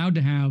we are allowed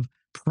to have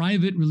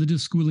private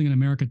religious schooling in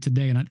America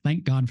today. And I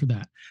thank God for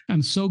that.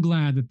 I'm so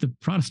glad that the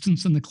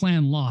Protestants and the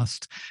Klan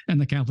lost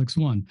and the Catholics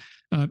won.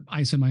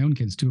 I send my own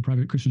kids to a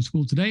private Christian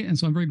school today. And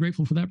so I'm very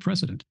grateful for that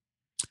precedent.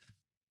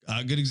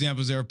 Good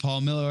examples there.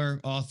 Paul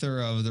Miller,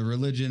 author of The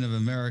Religion of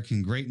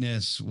American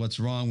Greatness, What's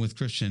Wrong with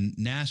Christian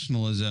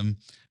Nationalism.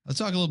 Let's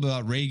talk a little bit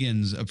about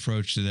Reagan's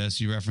approach to this.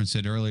 You referenced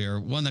it earlier.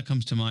 One that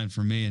comes to mind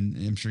for me, and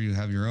I'm sure you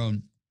have your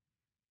own,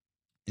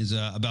 is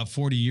about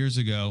 40 years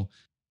ago,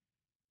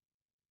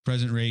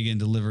 President Reagan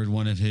delivered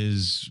one of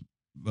his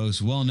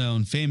most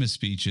well-known, famous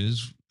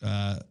speeches.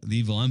 The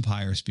Evil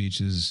Empire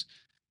speech is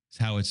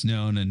how it's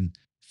known, and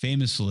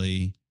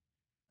famously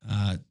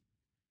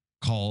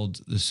called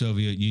the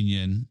Soviet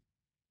Union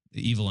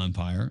the Evil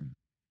Empire,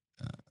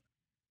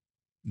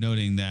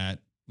 noting that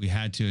we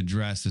had to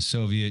address the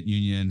Soviet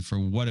Union for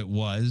what it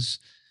was,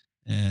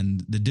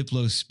 and the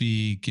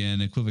diplo-speak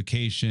and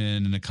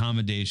equivocation and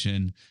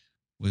accommodation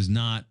was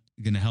not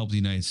going to help the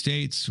United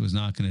States, was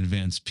not going to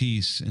advance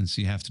peace. And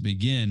so you have to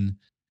begin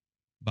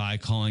by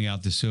calling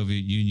out the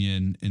Soviet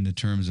Union in the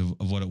terms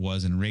of what it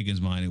was. In Reagan's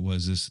mind, it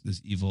was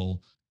this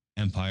evil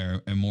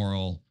empire,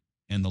 immoral,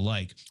 and the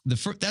like.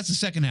 That's the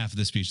second half of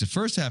the speech. The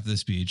first half of the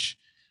speech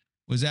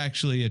was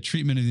actually a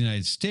treatment of the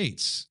United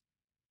States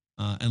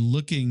and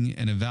looking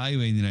and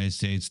evaluating the United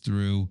States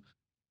through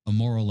a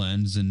moral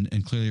lens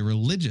and clearly a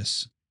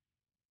religious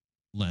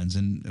lens.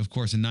 And of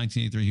course, in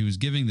 1983, he was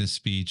giving this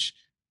speech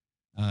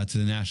to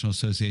the National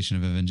Association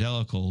of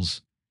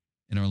Evangelicals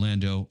in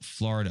Orlando,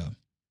 Florida.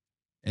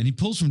 And he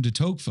pulls from de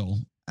Tocqueville,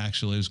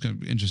 actually. It was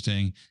kind of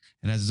interesting,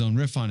 and has his own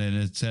riff on it.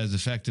 And it says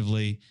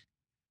effectively,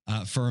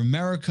 for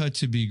America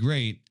to be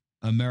great,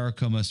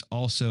 America must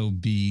also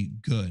be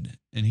good.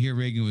 And here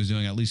Reagan was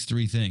doing at least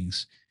three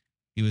things.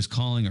 He was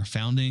calling our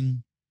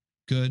founding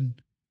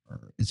good,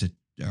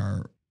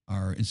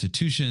 our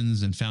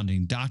institutions and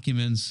founding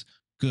documents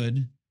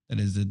good. That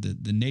is,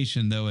 the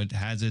nation, though it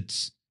has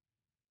its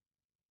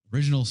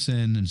original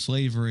sin and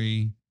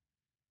slavery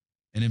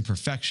and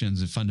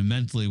imperfections, it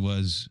fundamentally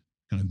was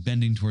kind of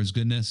bending towards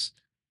goodness.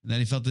 And then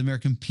he felt the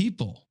American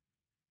people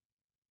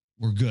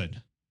were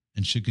good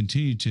and should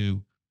continue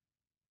to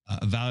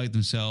evaluate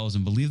themselves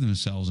and believe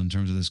themselves in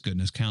terms of this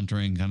goodness,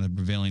 countering kind of the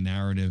prevailing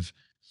narrative,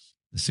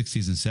 the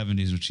 60s and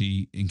 70s, which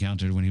he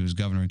encountered when he was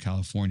governor in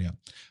California.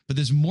 But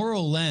this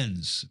moral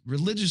lens,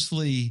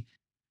 religiously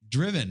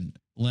driven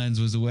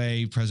lens, was the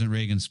way President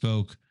Reagan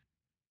spoke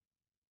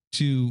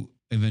to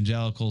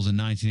evangelicals in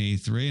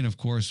 1983, and of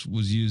course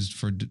was used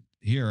for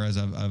here, as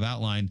I've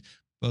outlined,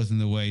 both in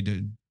the way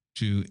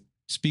to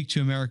speak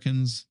to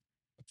Americans,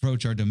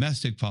 approach our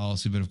domestic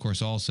policy, but of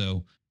course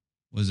also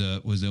was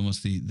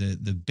almost the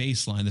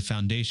baseline, the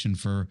foundation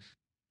for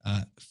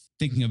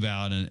thinking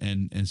about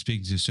and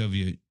speaking to the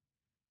Soviet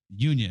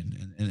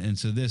Union, and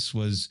so this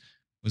was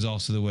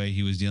also the way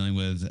he was dealing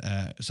with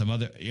some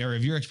other area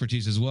of your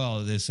expertise as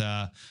well, this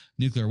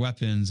nuclear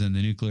weapons and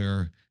the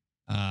nuclear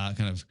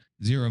kind of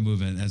zero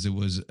movement as it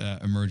was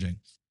emerging.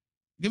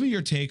 Give me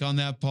your take on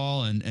that,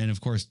 Paul, and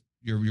of course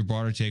your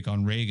broader take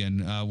on Reagan,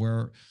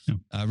 where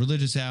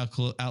religious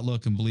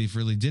outlook and belief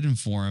really did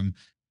inform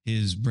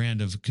his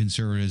brand of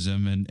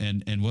conservatism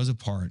and was a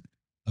part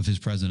of his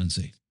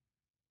presidency.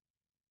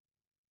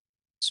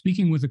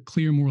 Speaking with a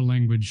clear moral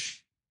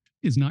language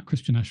is not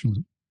Christian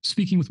nationalism.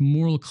 Speaking with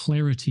moral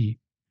clarity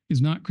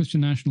is not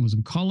Christian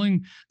nationalism.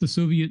 Calling the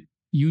Soviet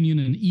Union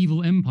an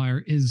evil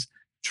empire is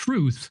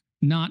truth,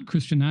 not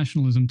Christian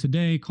nationalism.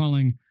 Today,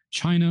 calling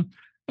China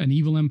an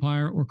evil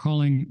empire or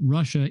calling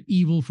Russia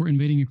evil for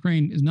invading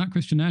Ukraine is not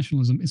Christian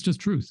nationalism. It's just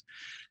truth.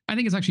 I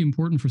think it's actually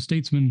important for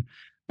statesmen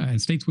and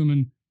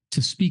stateswomen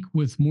to speak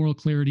with moral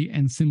clarity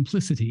and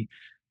simplicity,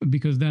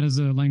 because that is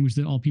a language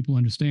that all people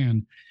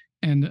understand.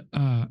 And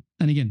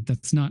again,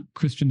 that's not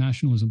Christian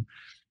nationalism.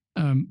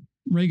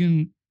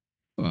 Reagan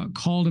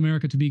called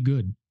America to be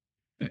good.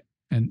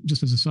 And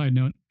just as a side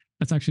note,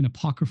 that's actually an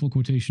apocryphal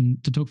quotation.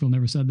 De Tocqueville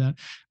never said that,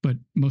 but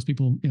most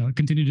people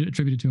continue to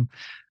attribute it to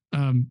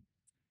him.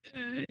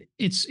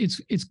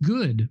 It's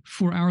good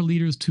for our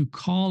leaders to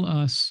call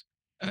us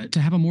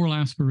to have a moral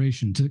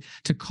aspiration,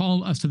 to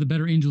call us to the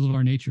better angels of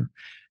our nature.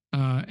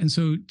 And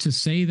so to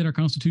say that our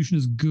Constitution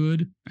is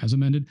good, as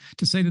amended,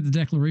 to say that the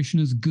Declaration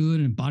is good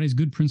and embodies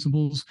good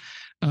principles,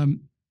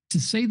 to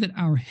say that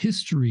our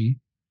history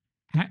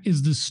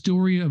is the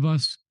story of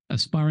us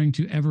aspiring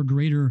to ever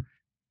greater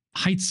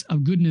heights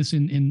of goodness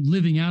in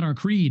living out our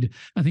creed,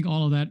 I think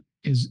all of that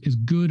is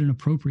good and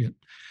appropriate.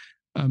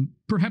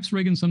 Perhaps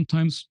Reagan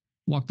sometimes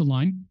walked the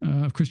line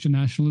of Christian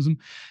nationalism.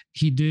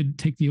 He did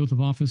take the oath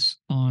of office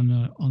on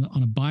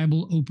a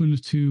Bible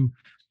opened to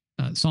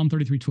Psalm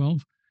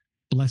 33:12.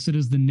 Blessed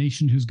is the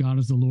nation whose God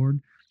is the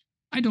Lord.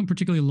 I don't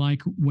particularly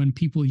like when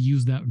people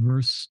use that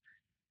verse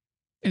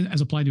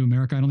as applied to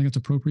America. I don't think that's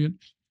appropriate.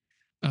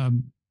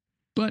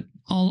 But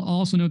I'll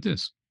also note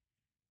this.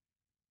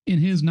 In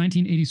his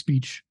 1980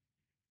 speech,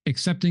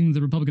 accepting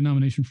the Republican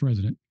nomination for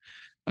president,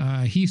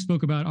 he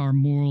spoke about our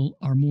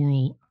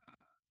moral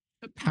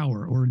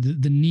power, or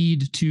the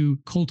need to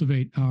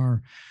cultivate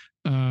our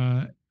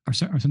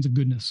sense of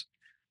goodness.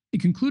 He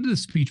concluded the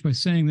speech by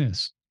saying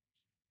this.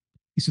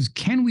 He says,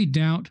 "Can we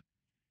doubt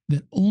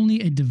that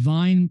only a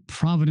divine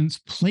providence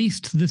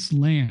placed this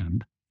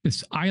land,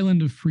 this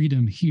island of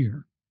freedom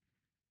here?"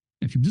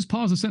 If you just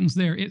pause the sentence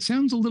there, it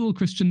sounds a little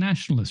Christian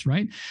nationalist,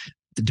 right?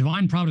 The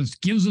divine providence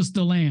gives us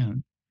the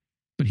land.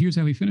 But here's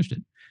how he finished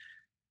it.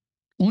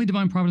 Only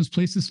divine providence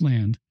placed this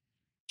land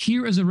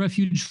here as a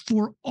refuge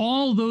for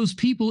all those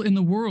people in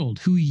the world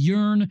who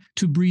yearn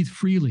to breathe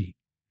freely.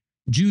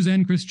 Jews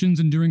and Christians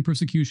enduring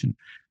persecution,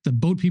 the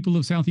boat people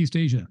of Southeast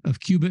Asia, of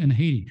Cuba and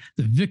Haiti,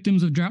 the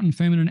victims of drought and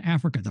famine in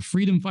Africa, the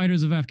freedom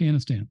fighters of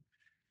Afghanistan.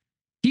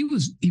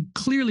 He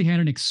clearly had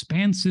an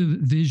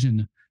expansive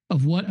vision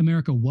of what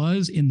America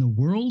was in the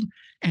world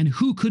and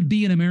who could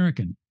be an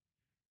American.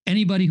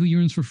 Anybody who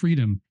yearns for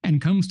freedom and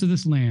comes to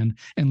this land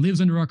and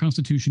lives under our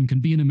Constitution can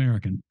be an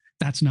American.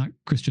 That's not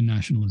Christian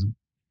nationalism.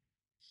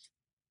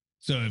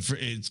 So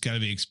it's got to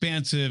be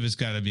expansive. It's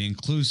got to be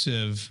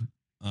inclusive.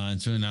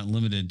 It's really not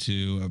limited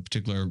to a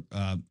particular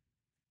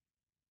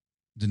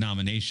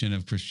denomination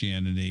of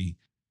Christianity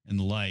and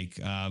the like.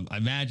 I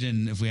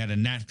imagine if we had a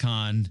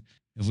NatCon,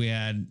 if we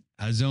had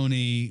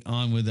Hazoni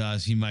on with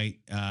us, he might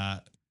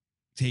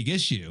take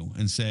issue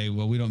and say,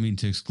 well, we don't mean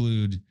to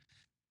exclude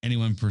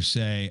anyone per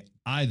se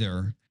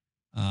either,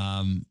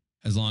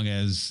 as long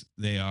as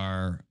they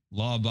are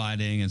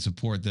law-abiding and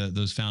support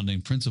those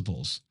founding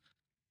principles,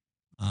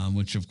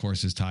 which of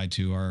course is tied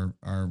to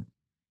our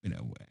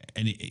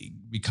any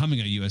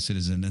becoming a U.S.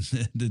 citizen and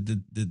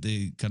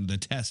the kind of the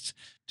test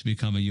to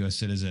become a U.S.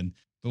 citizen.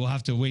 But we'll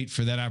have to wait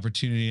for that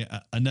opportunity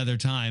another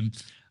time.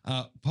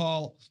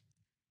 Paul,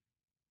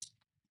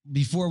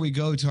 before we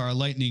go to our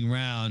lightning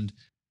round,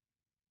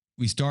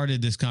 we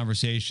started this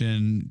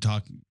conversation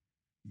talking.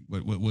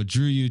 What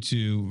drew you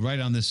to write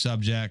on this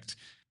subject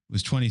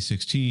was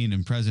 2016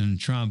 and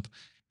President Trump.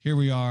 Here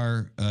we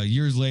are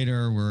years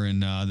later. We're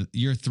in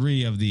year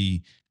 3 of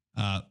the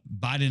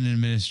Biden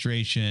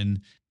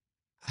administration.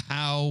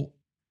 How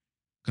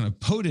kind of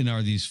potent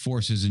are these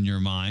forces in your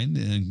mind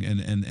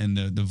and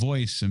the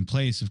voice and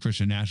place of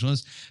Christian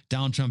nationalists?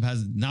 Donald Trump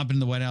has not been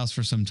in the White House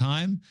for some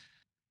time.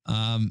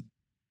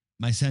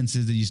 My sense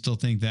is that you still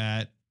think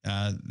that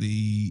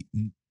the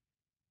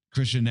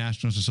Christian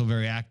nationalists are still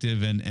very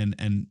active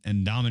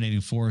and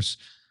dominating force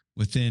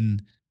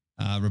within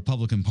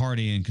Republican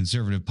Party and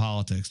conservative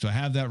politics. Do I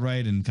have that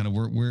right? And kind of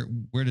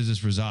where does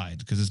this reside?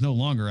 Because it's no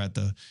longer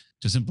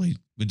just simply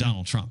with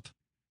Donald Trump.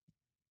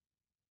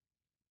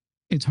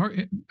 it's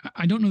hard.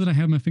 I don't know that I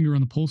have my finger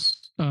on the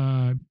pulse.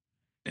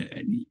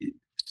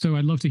 So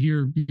I'd love to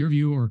hear your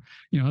view or,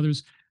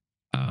 others.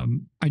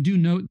 I do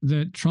note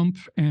that Trump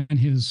and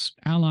his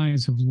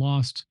allies have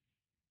lost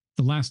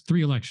the last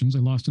 3 elections. They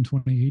lost in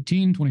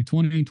 2018,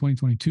 2020,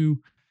 2022.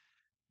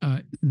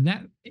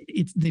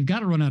 They've got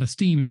to run out of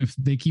steam if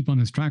they keep on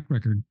this track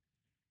record.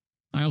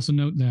 I also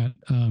note that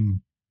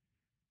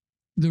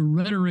the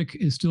rhetoric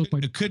is still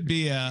quite. It could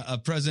be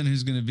a president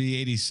who's going to be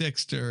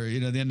 86 or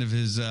the end of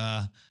his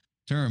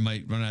term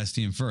might run out of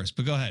steam first.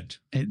 But go ahead.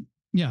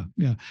 Yeah.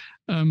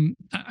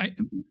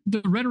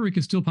 The rhetoric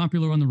is still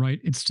popular on the right.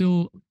 It's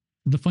still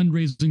the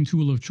fundraising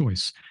tool of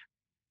choice,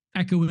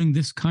 echoing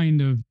this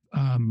kind of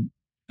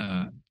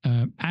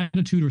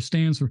attitude or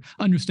stance or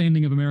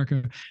understanding of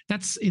America.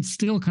 It's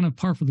still kind of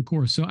par for the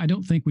course. So I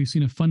don't think we've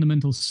seen a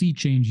fundamental sea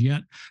change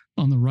yet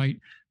on the right.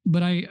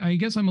 But I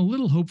guess I'm a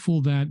little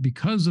hopeful that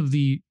because of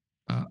the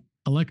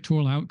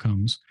electoral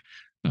outcomes,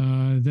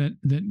 that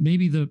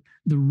maybe the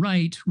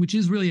right, which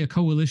is really a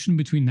coalition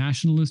between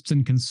nationalists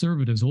and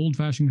conservatives,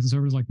 old-fashioned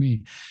conservatives like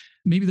me,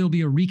 maybe there'll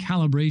be a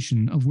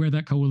recalibration of where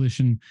that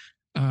coalition,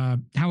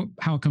 how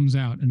it comes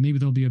out, and maybe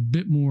there'll be a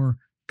bit more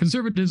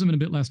conservatism and a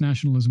bit less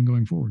nationalism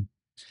going forward.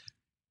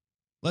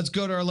 Let's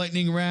go to our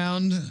lightning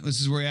round. This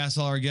is where we ask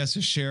all our guests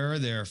to share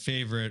their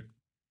favorite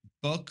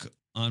book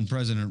on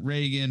President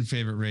Reagan,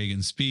 favorite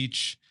Reagan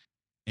speech,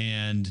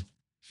 and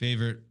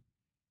favorite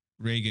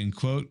Reagan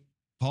quote.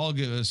 Paul,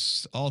 give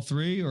us all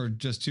 3 or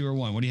just 2 or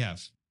 1? What do you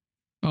have?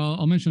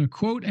 I'll mention a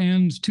quote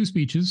and 2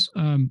 speeches.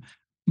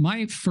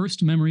 My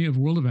first memory of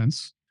world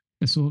events,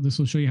 this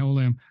will show you how old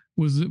I am,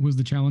 was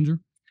the Challenger.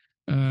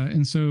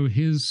 And so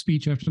his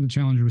speech after the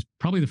Challenger was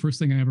probably the first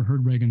thing I ever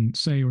heard Reagan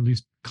say, or at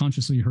least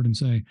consciously heard him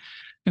say.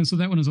 And so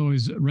that one has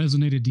always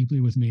resonated deeply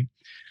with me.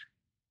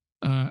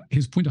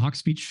 His Point to Hawk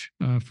speech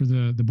for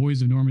the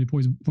boys of Normandy,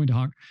 Point to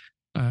Hawk,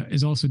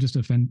 is also just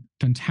a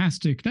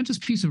fantastic, not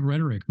just piece of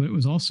rhetoric, but it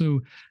was also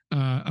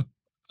a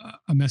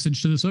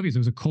message to the Soviets. It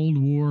was a Cold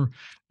War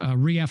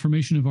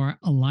reaffirmation of our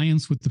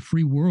alliance with the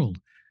free world.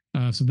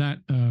 So that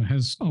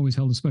has always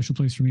held a special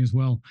place for me as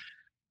well.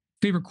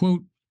 Favorite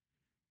quote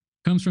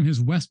comes from his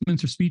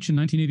Westminster speech in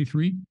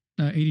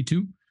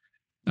 1982.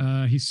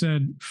 He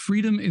said,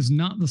 "Freedom is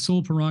not the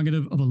sole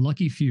prerogative of a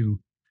lucky few,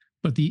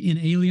 but the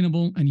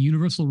inalienable and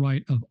universal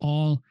right of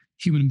all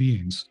human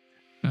beings."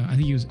 I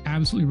think he was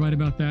absolutely right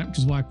about that, which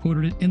is why I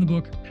quoted it in the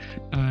book.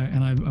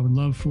 And I would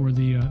love for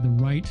the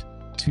right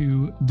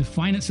to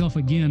define itself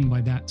again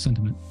by that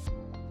sentiment.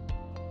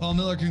 Paul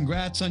Miller,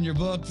 congrats on your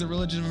book, The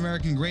Religion of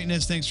American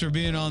Greatness. Thanks for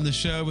being on the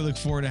show. We look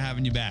forward to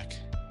having you back.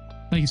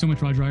 Thank you so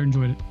much, Roger. I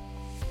enjoyed it.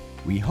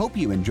 We hope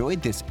you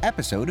enjoyed this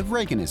episode of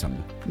Reaganism.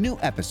 New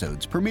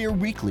episodes premiere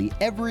weekly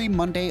every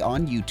Monday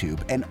on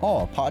YouTube and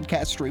all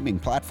podcast streaming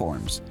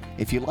platforms.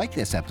 If you like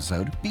this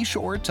episode, be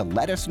sure to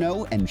let us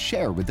know and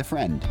share with a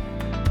friend.